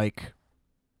more like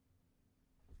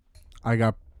I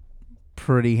got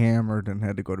pretty hammered and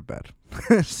had to go to bed.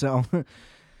 So,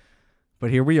 but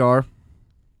here we are.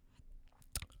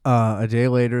 A day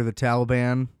later, the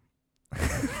Taliban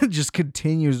just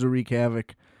continues to wreak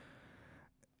havoc.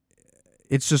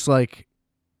 It's just like,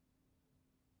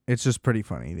 it's just pretty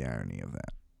funny, the irony of that.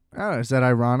 I don't know, is that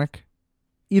ironic?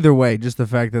 Either way, just the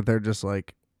fact that they're just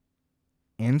like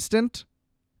instant.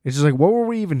 It's just like, what were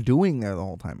we even doing there the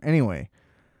whole time? Anyway,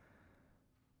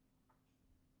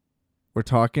 we're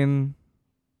talking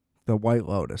the White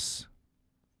Lotus.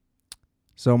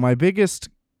 So my biggest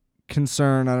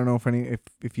concern, I don't know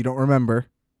if you don't remember,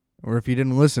 or if you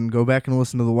didn't listen, go back and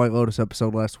listen to the White Lotus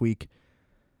episode last week.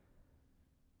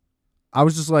 I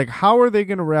was just like, how are they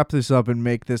going to wrap this up and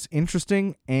make this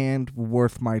interesting and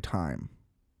worth my time?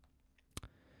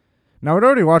 Now, I'd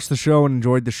already watched the show and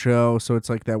enjoyed the show, so it's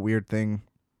like that weird thing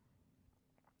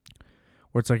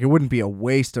where it's like it wouldn't be a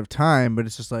waste of time, but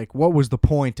it's just like, what was the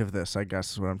point of this, I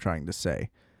guess is what I'm trying to say.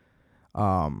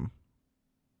 And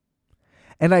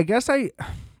I guess a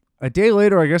day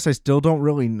later, I guess I still don't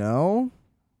really know.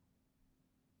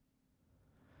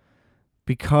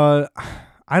 Because,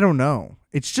 I don't know.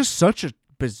 It's just such a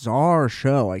bizarre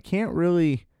show. I can't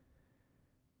really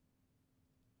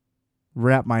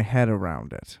wrap my head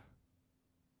around it.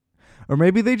 Or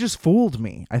maybe they just fooled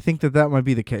me. I think that might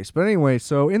be the case. But anyway,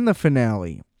 so in the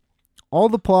finale, all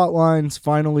the plot lines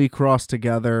finally cross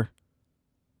together.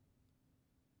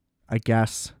 I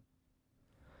guess.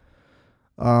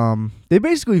 They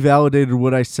basically validated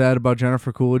what I said about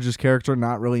Jennifer Coolidge's character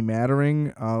not really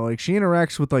mattering. Like she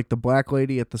interacts with like the black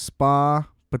lady at the spa,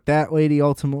 but that lady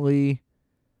ultimately,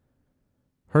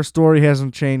 her story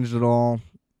hasn't changed at all.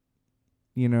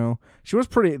 You know, she was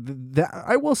pretty.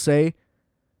 I will say,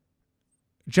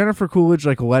 Jennifer Coolidge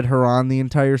like led her on the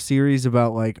entire series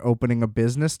about like opening a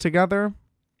business together.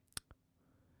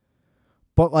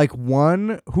 But like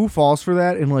who falls for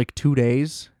that in like 2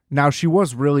 days? Now, she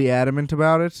was really adamant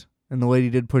about it, and the lady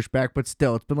did push back, but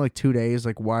still, it's been like 2 days.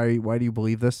 Like, why do you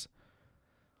believe this?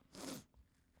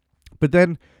 But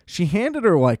then she handed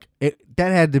her, like, that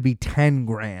had to be 10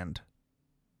 grand.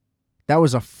 That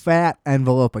was a fat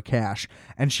envelope of cash,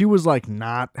 and she was, like,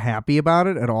 not happy about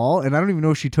it at all, and I don't even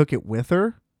know if she took it with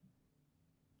her.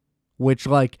 Which,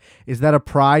 like, is that a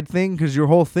pride thing? Because your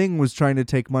whole thing was trying to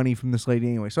take money from this lady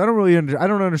anyway. So I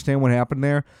don't understand what happened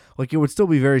there. Like, it would still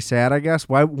be very sad, I guess.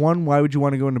 Why would you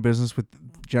want to go into business with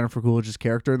Jennifer Coolidge's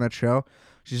character in that show?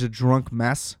 She's a drunk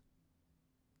mess.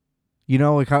 You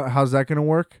know, like, how's that going to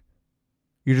work?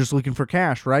 You're just looking for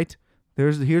cash, right?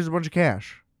 Here's a bunch of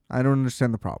cash. I don't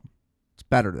understand the problem. It's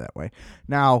better that way.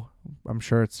 Now, I'm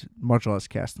sure it's much less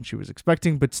cast than she was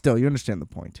expecting, but still, you understand the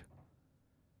point.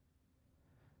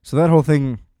 So that whole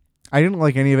thing, I didn't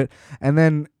like any of it. And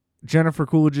then Jennifer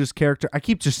Coolidge's character, I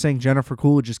keep just saying Jennifer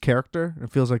Coolidge's character.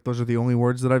 It feels like those are the only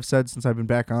words that I've said since I've been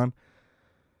back on.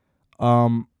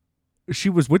 She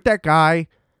was with that guy.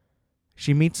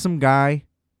 She meets some guy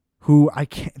who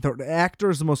the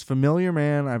actor is the most familiar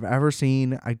man I've ever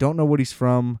seen. I don't know what he's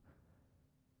from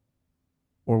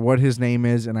or what his name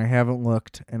is, and I haven't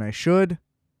looked, and I should,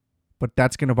 but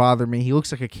that's going to bother me. He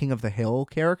looks like a King of the Hill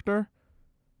character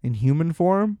in human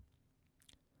form.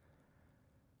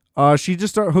 She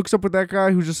just hooks up with that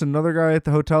guy who's just another guy at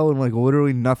the hotel, and like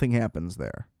literally nothing happens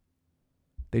there.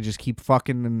 They just keep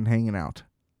fucking and hanging out.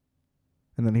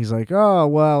 And then he's like, oh,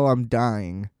 well, I'm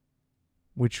dying.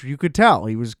 Which you could tell.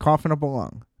 He was coughing up a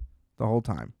lung the whole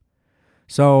time.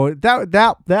 So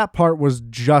that part was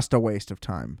just a waste of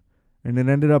time. And it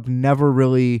ended up never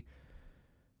really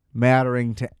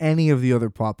mattering to any of the other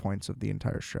plot points of the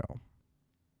entire show.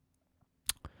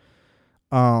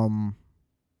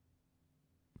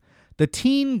 The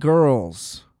teen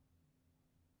girls.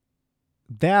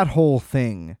 That whole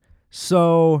thing.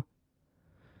 So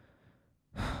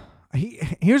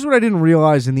here's what I didn't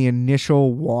realize in the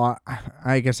initial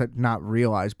I guess I not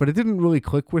realize, but it didn't really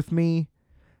click with me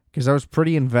because I was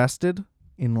pretty invested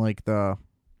in like the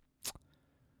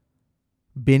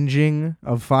binging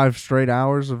of 5 straight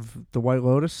hours of The White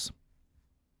Lotus,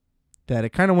 that it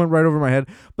kind of went right over my head.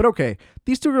 But okay,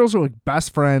 these two girls are like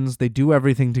best friends. They do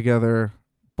everything together,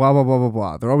 blah, blah, blah, blah,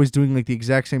 blah. They're always doing like the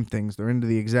exact same things. They're into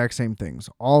the exact same things.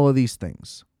 All of these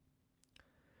things.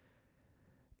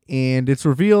 And it's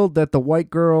revealed that the white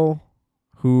girl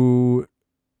who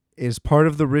is part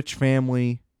of the rich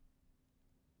family,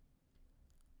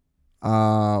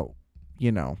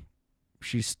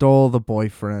 she stole the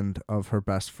boyfriend of her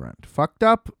best friend. Fucked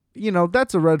up.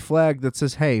 That's a red flag that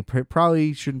says, hey,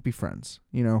 probably shouldn't be friends,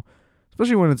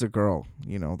 especially when it's a girl.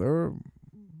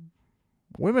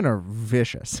 Women are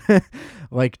vicious,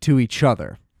 like to each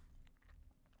other,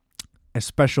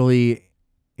 especially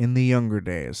in the younger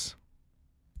days.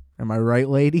 Am I right,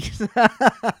 ladies?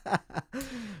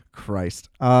 Christ.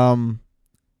 So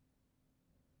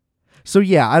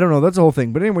yeah, I don't know. That's the whole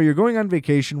thing. But anyway, you're going on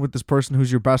vacation with this person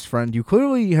who's your best friend. You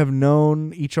clearly have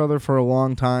known each other for a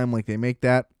long time. Like, they make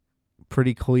that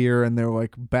pretty clear, and they're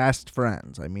like best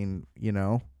friends. I mean,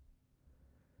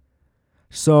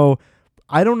 So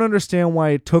I don't understand why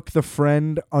it took the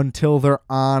friend until they're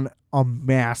on a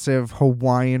massive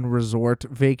Hawaiian resort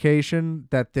vacation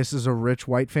that this is a rich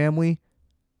white family.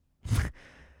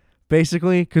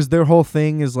 Basically, because their whole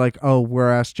thing is like, oh,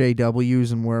 we're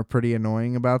SJWs and we're pretty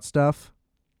annoying about stuff.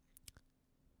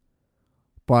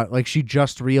 But like, she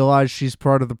just realized she's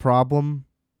part of the problem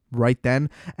right then.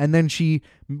 And then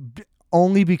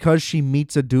only because she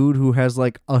meets a dude who has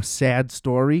like a sad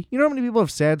story. You know how many people have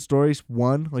sad stories?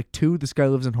 1, like 2, this guy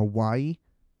lives in Hawaii.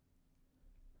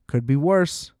 Could be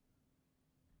worse.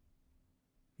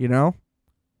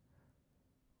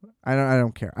 I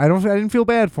don't care. I didn't feel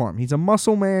bad for him. He's a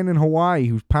muscle man in Hawaii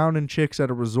who's pounding chicks at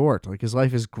a resort. Like, his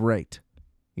life is great.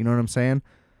 You know what I'm saying?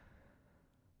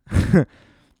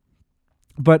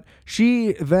 But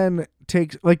she then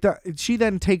takes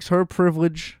her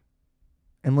privilege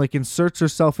and like inserts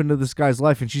herself into this guy's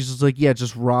life, and she's just like, yeah,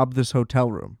 just rob this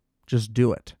hotel room. Just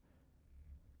do it.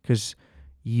 'Cause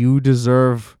you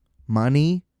deserve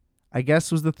money, I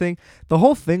guess, was the thing. The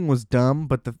whole thing was dumb,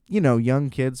 but young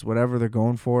kids, whatever, they're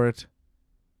going for it.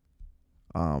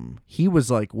 He was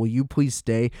like, will you please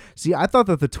stay? See, I thought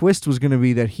that the twist was going to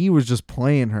be that he was just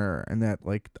playing her, and that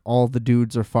like all the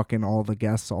dudes are fucking all the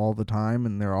guests all the time,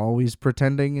 and they're always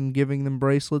pretending and giving them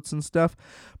bracelets and stuff.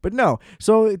 But no.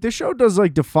 So the show does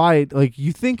like defy it. Like,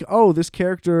 you think, oh, this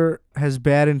character has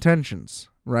bad intentions,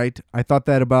 right? I thought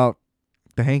that about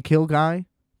the Hank Hill guy,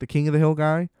 the King of the Hill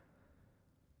guy.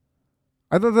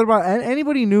 I thought that about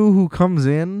anybody new who comes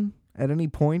in at any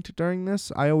point during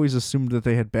this. I always assumed that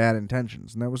they had bad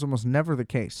intentions, and that was almost never the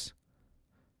case.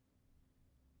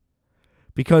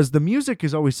 Because the music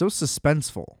is always so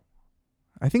suspenseful.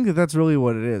 I think that that's really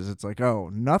what it is. It's like, oh,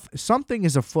 something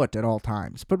is afoot at all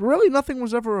times. But really, nothing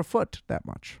was ever afoot that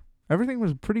much. Everything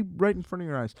was pretty right in front of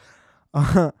your eyes.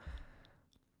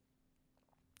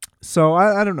 So,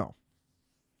 I don't know.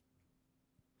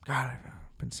 God,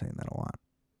 I've been saying that a lot.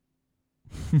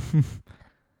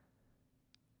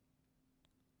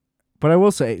 But I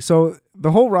will say, so the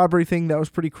whole robbery thing, that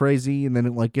was pretty crazy, and then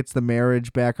it like gets the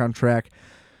marriage back on track.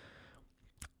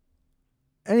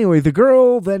 Anyway, the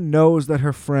girl then knows that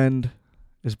her friend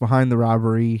is behind the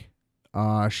robbery.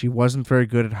 She wasn't very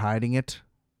good at hiding it.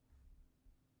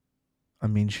 I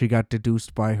mean, she got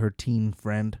deduced by her teen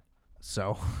friend.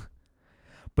 So,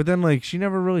 but then like she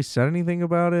never really said anything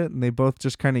about it, and they both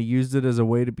just kind of used it as a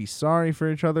way to be sorry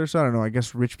for each other. So I don't know. I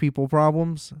guess rich people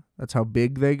problems. That's how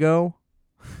big they go.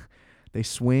 They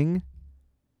swing.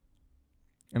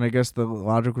 And I guess the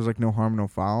logic was like no harm, no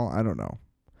foul. I don't know.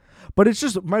 But it's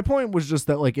just, my point was just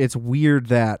that like it's weird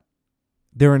that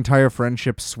their entire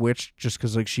friendship switched just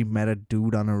because like she met a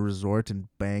dude on a resort and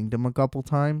banged him a couple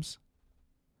times.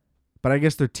 But I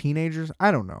guess they're teenagers.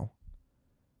 I don't know.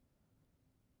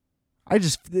 I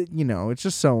just, it's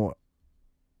just so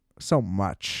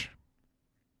much.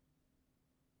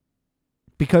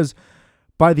 Because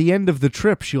by the end of the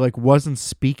trip, she like wasn't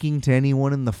speaking to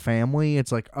anyone in the family.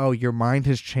 It's like, oh, your mind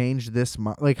has changed this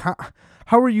much. Like,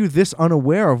 how are you this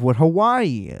unaware of what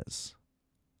Hawaii is?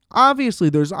 Obviously,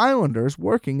 there's islanders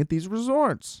working at these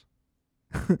resorts.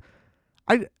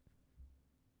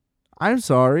 I'm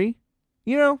sorry.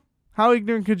 How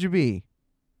ignorant could you be?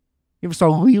 You ever saw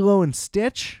Lilo and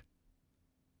Stitch?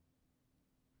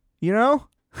 What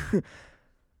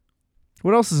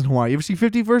else is in Hawaii? You ever see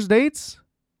 50 First Dates?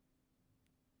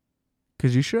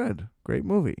 Because you should. Great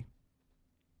movie.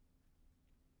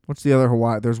 What's the other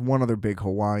Hawaii? There's one other big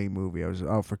Hawaii movie.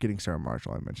 Forgetting Sarah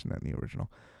Marshall. I mentioned that in the original.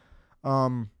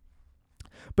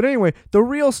 But anyway, the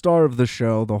real star of the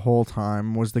show the whole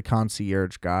time was the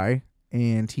concierge guy.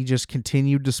 And he just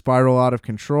continued to spiral out of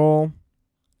control.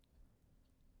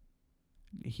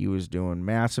 He was doing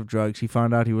massive drugs. He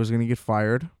found out he was going to get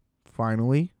fired,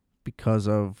 finally, because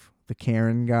of the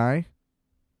Karen guy.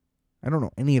 I don't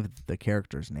know any of the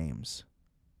characters' names,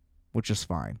 which is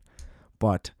fine.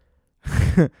 But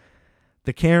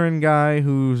the Karen guy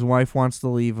whose wife wants to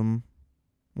leave him,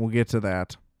 we'll get to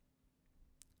that.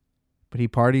 But he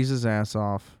parties his ass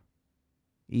off.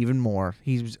 Even more.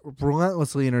 He's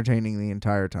relentlessly entertaining the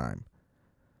entire time.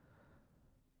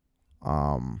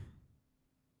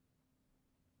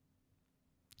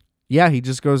 Yeah, he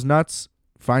just goes nuts.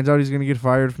 Finds out he's going to get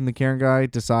fired from the Karen guy.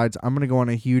 Decides, I'm going to go on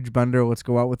a huge bender. Let's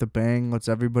go out with a bang. Let's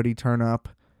everybody turn up.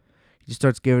 He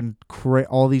starts giving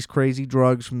all these crazy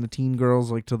drugs from the teen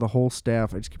girls like to the whole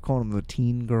staff. I just keep calling them the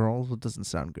teen girls. It doesn't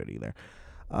sound good either.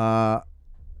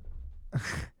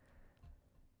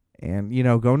 And,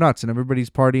 go nuts. And everybody's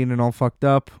partying and all fucked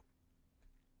up.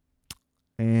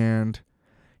 And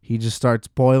he just starts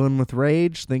boiling with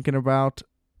rage, thinking about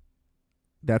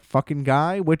that fucking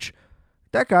guy, which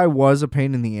that guy was a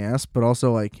pain in the ass, but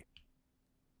also like,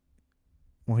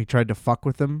 well, he tried to fuck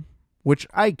with him, which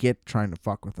I get trying to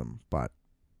fuck with him, but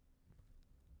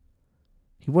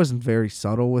he wasn't very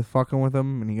subtle with fucking with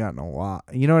him, and he got in a lot.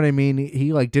 You know what I mean?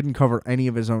 He like didn't cover any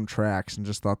of his own tracks and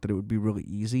just thought that it would be really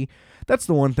easy. That's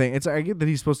the one thing. I get that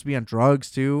he's supposed to be on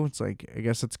drugs too. It's like, I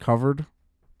guess it's covered,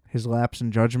 his lapse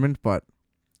in judgment, but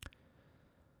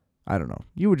I don't know.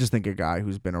 You would just think a guy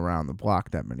who's been around the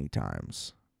block that many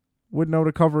times would know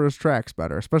to cover his tracks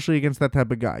better, especially against that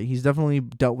type of guy. He's definitely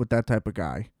dealt with that type of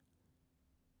guy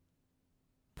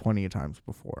plenty of times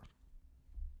before.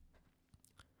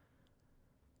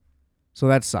 So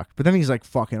that sucked. But then he's like,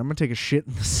 fuck it, I'm going to take a shit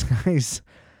in this guy's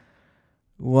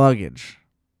luggage,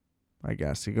 I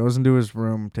guess. He goes into his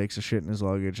room, takes a shit in his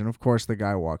luggage, and of course the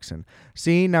guy walks in.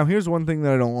 See, now here's one thing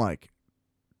that I don't like.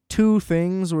 2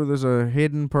 things where there's a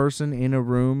hidden person in a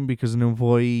room because an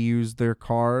employee used their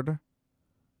card.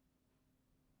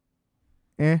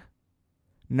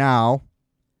 Now,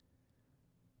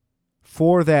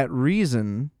 for that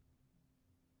reason,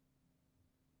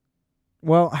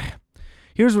 well,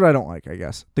 here's what I don't like, I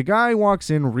guess. The guy walks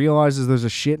in, realizes there's a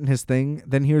shit in his thing,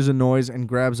 then hears a noise and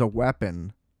grabs a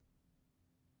weapon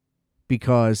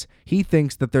because he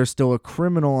thinks that there's still a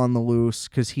criminal on the loose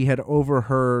because he had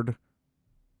overheard,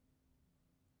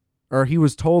 or he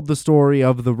was told the story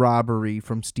of the robbery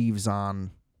from Steve Zahn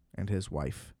and his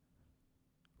wife.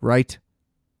 Right?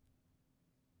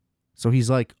 So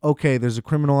he's like, okay, there's a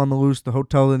criminal on the loose. The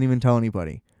hotel didn't even tell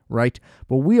anybody. Right?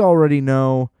 But we already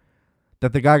know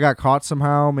that the guy got caught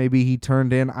somehow. Maybe he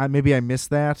turned in. Maybe I missed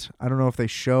that. I don't know if they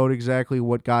showed exactly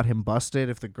what got him busted.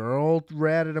 If the girl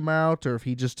ratted him out or if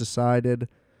he just decided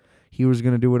he was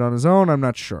going to do it on his own. I'm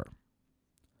not sure.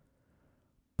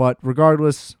 But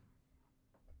regardless,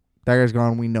 that guy's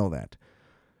gone. We know that.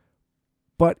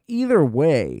 But either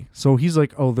way, so he's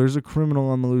like, oh, there's a criminal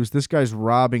on the loose. This guy's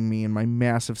robbing me in my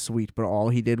massive suite, but all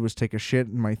he did was take a shit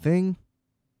in my thing.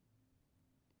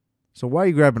 So why are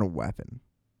you grabbing a weapon?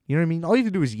 You know what I mean? All you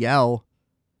have to do is yell.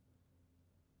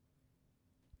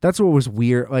 That's what was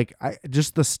weird. Like,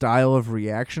 just the style of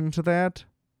reaction to that.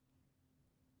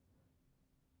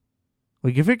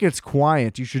 Like, if it gets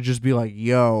quiet, you should just be like,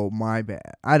 yo, my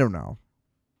bad. I don't know.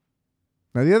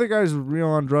 Now, the other guy's real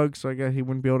on drugs, so I guess he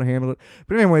wouldn't be able to handle it.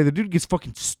 But anyway, the dude gets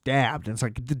fucking stabbed. And it's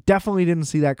like, definitely didn't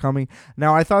see that coming.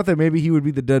 Now, I thought that maybe he would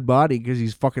be the dead body because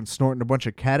he's fucking snorting a bunch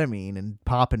of ketamine and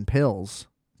popping pills,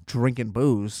 drinking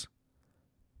booze.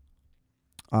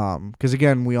 Because,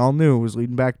 again, we all knew it was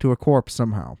leading back to a corpse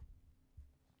somehow.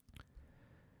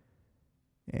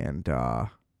 And,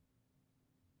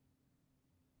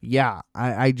 yeah,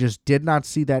 I just did not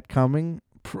see that coming.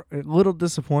 A little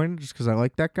disappointed just because I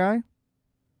like that guy.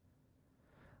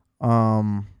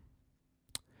 And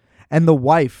the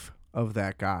wife of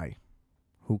that guy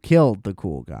who killed the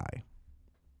cool guy.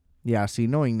 Yeah, see,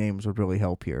 knowing names would really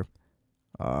help here.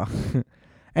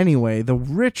 Anyway, the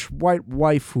rich white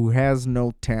wife who has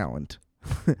no talent.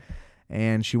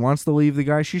 And she wants to leave the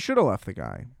guy. She should have left the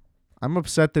guy. I'm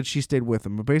upset that she stayed with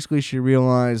him. But basically, she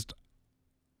realized,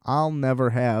 I'll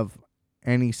never have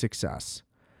any success.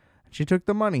 She took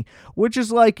the money. Which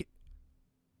is like,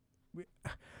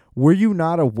 were you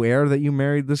not aware that you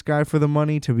married this guy for the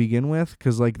money to begin with?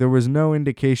 Because, like, there was no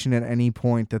indication at any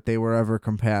point that they were ever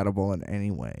compatible in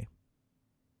any way.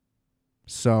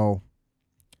 So,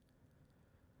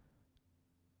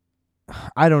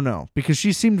 I don't know. Because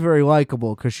she seemed very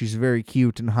likable because she's very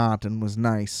cute and hot and was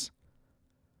nice.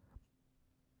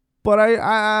 But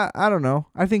I don't know.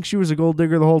 I think she was a gold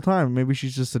digger the whole time. Maybe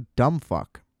she's just a dumb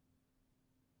fuck.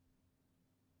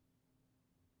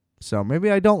 So, maybe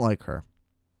I don't like her.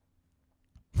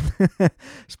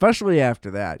 Especially after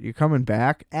that. You're coming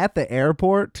back at the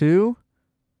airport too?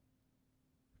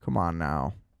 Come on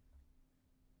now.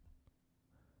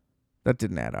 That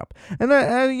didn't add up. And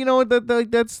that, you know what,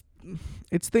 that's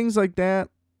it's things like that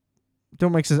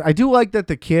don't make sense. I do like that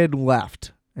the kid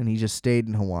left and he just stayed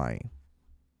in Hawaii.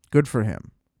 Good for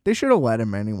him. They should have let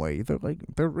him anyway.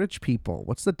 They're rich people.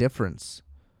 What's the difference?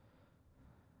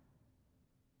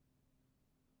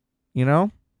 You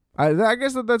know? I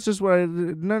guess that's just what a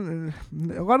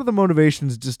lot of the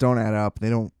motivations just don't add up. They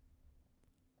don't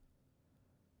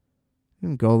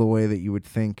go the way that you would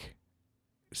think.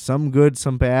 Some good,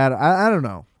 some bad. I don't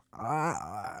know.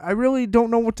 I really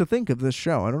don't know what to think of this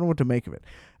show. I don't know what to make of it.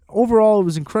 Overall, it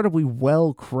was incredibly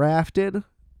well crafted,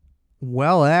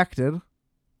 well acted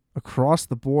across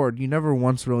the board. You never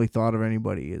once really thought of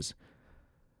anybody as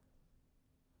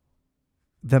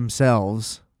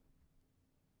themselves.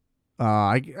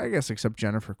 I guess except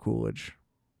Jennifer Coolidge.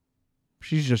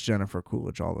 She's just Jennifer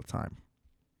Coolidge all the time.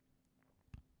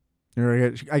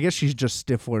 I guess she's just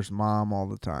Stifler's mom all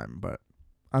the time, but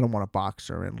I don't want to box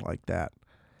her in like that.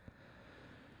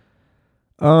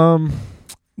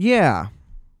 Yeah.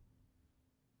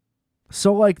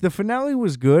 So, like, the finale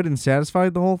was good and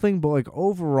satisfied the whole thing, but, like,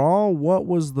 overall, what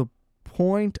was the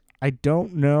point? I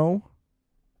don't know.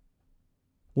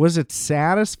 Was it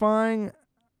satisfying?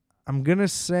 I'm going to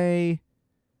say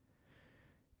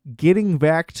getting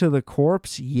back to the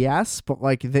corpse, yes, but,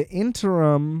 like, the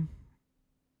interim,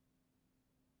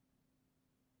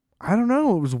 I don't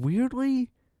know. It was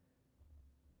weirdly,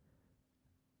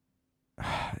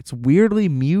 it's weirdly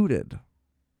muted.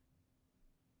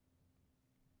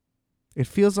 It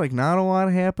feels like not a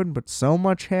lot happened, but so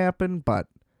much happened, but,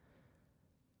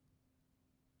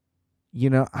 you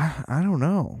know, I don't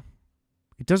know.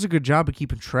 It does a good job of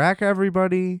keeping track of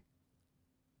everybody.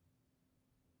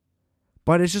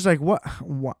 But it's just like,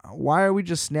 why are we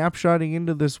just snapshotting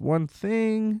into this one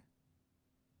thing?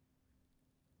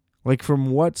 Like,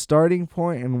 from what starting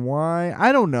point and why?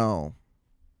 I don't know.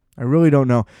 I really don't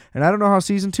know. And I don't know how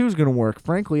season 2 is going to work.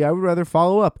 Frankly, I would rather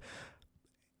follow up.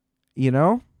 You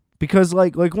know? Because,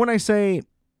 like when I say,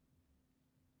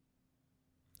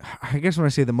 I guess when I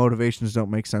say the motivations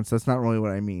don't make sense, that's not really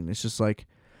what I mean. It's just like,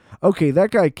 okay, that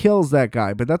guy kills that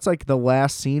guy, but that's like the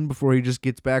last scene before he just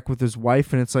gets back with his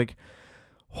wife, and it's like,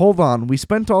 hold on, we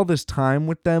spent all this time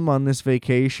with them on this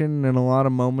vacation and a lot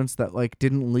of moments that, like,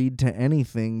 didn't lead to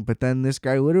anything, but then this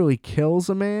guy literally kills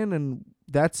a man and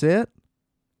that's it?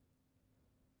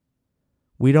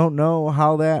 We don't know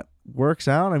how that works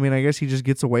out. I mean, I guess he just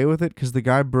gets away with it because the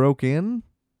guy broke in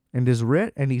and is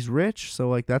rich, and he's rich, so,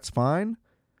 like, that's fine.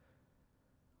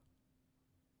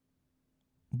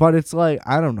 But it's like,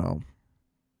 I don't know.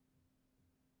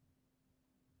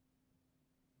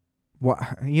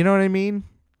 What, you know what I mean?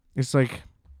 It's like,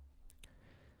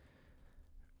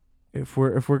 if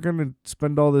we're gonna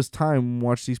spend all this time and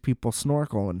watch these people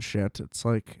snorkel and shit, it's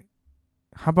like,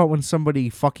 how about when somebody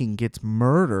fucking gets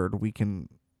murdered, we can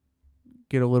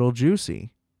get a little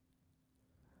juicy.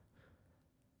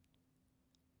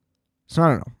 So I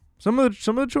don't know. Some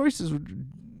of the choices were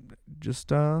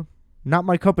just not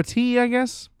my cup of tea, I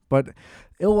guess, but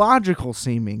illogical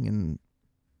seeming, and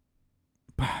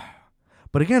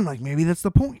But again, like maybe that's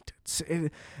the point.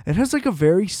 It has like a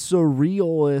very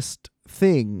surrealist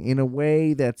thing in a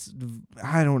way that's,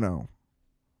 I don't know.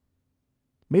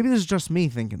 Maybe this is just me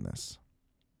thinking this.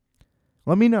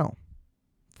 Let me know.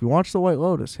 If you watch The White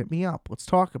Lotus, hit me up. Let's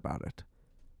talk about it.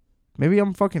 Maybe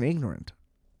I'm fucking ignorant.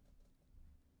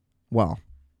 Well,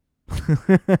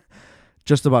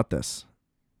 just about this.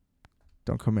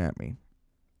 Don't come at me.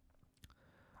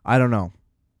 I don't know.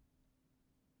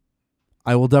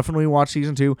 I will definitely watch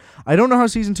season 2. I don't know how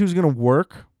season 2 is going to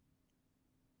work.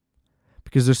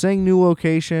 Because they're saying new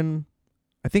location.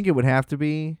 I think it would have to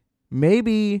be.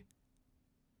 Maybe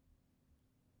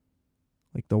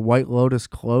like the White Lotus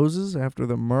closes after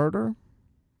the murder.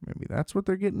 Maybe that's what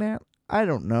they're getting at. I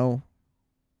don't know.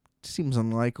 Seems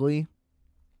unlikely.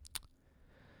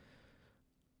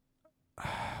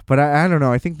 But I don't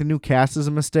know. I think the new cast is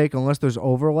a mistake unless there's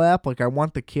overlap. Like, I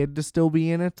want the kid to still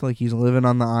be in it. Like, he's living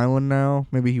on the island now.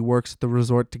 Maybe he works at the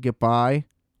resort to get by.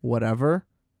 Whatever.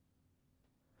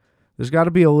 There's got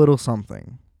to be a little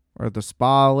something. Or the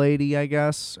spa lady, I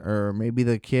guess. Or maybe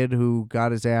the kid who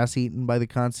got his ass eaten by the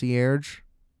concierge.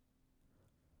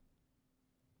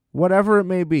 Whatever it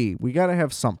may be. We got to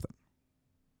have something.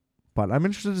 But I'm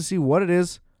interested to see what it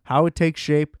is. How it takes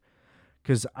shape.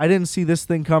 Because I didn't see this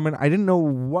thing coming. I didn't know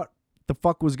what the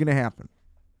fuck was going to happen.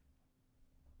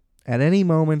 At any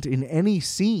moment, in any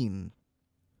scene.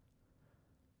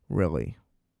 Really.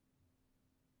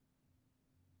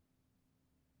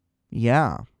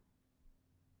 Yeah.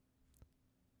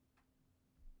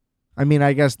 I mean,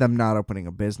 I guess them not opening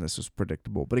a business was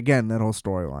predictable. But again, that whole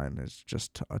storyline is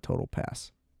just a total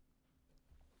pass.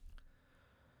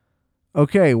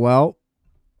 Okay, well.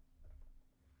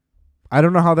 I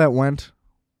don't know how that went.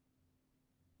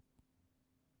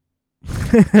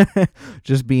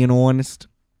 Just being honest.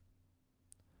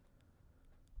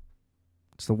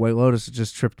 It's the White Lotus that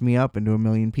just tripped me up into a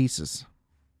million pieces.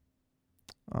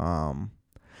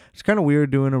 It's kind of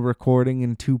weird doing a recording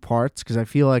in 2 parts because I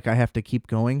feel like I have to keep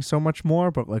going so much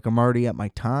more, but like I'm already at my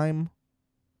time.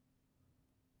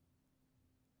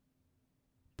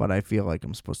 But I feel like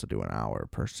I'm supposed to do an hour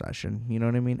per session. You know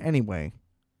what I mean? Anyway.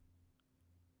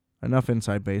 Enough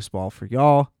inside baseball for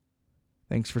y'all.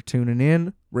 Thanks for tuning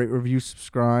in. Rate, review,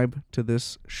 subscribe to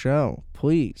this show,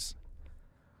 please.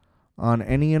 On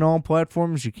any and all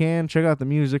platforms you can. Check out the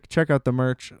music. Check out the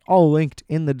merch. All linked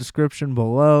in the description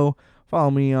below. Follow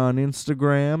me on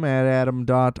Instagram at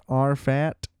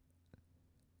adam.rfat.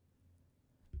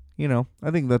 You know, I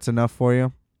think that's enough for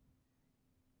you.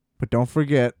 But don't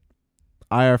forget,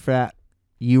 I are fat.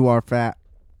 You are fat.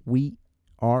 We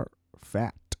are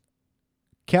fat.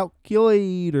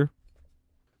 Calculator.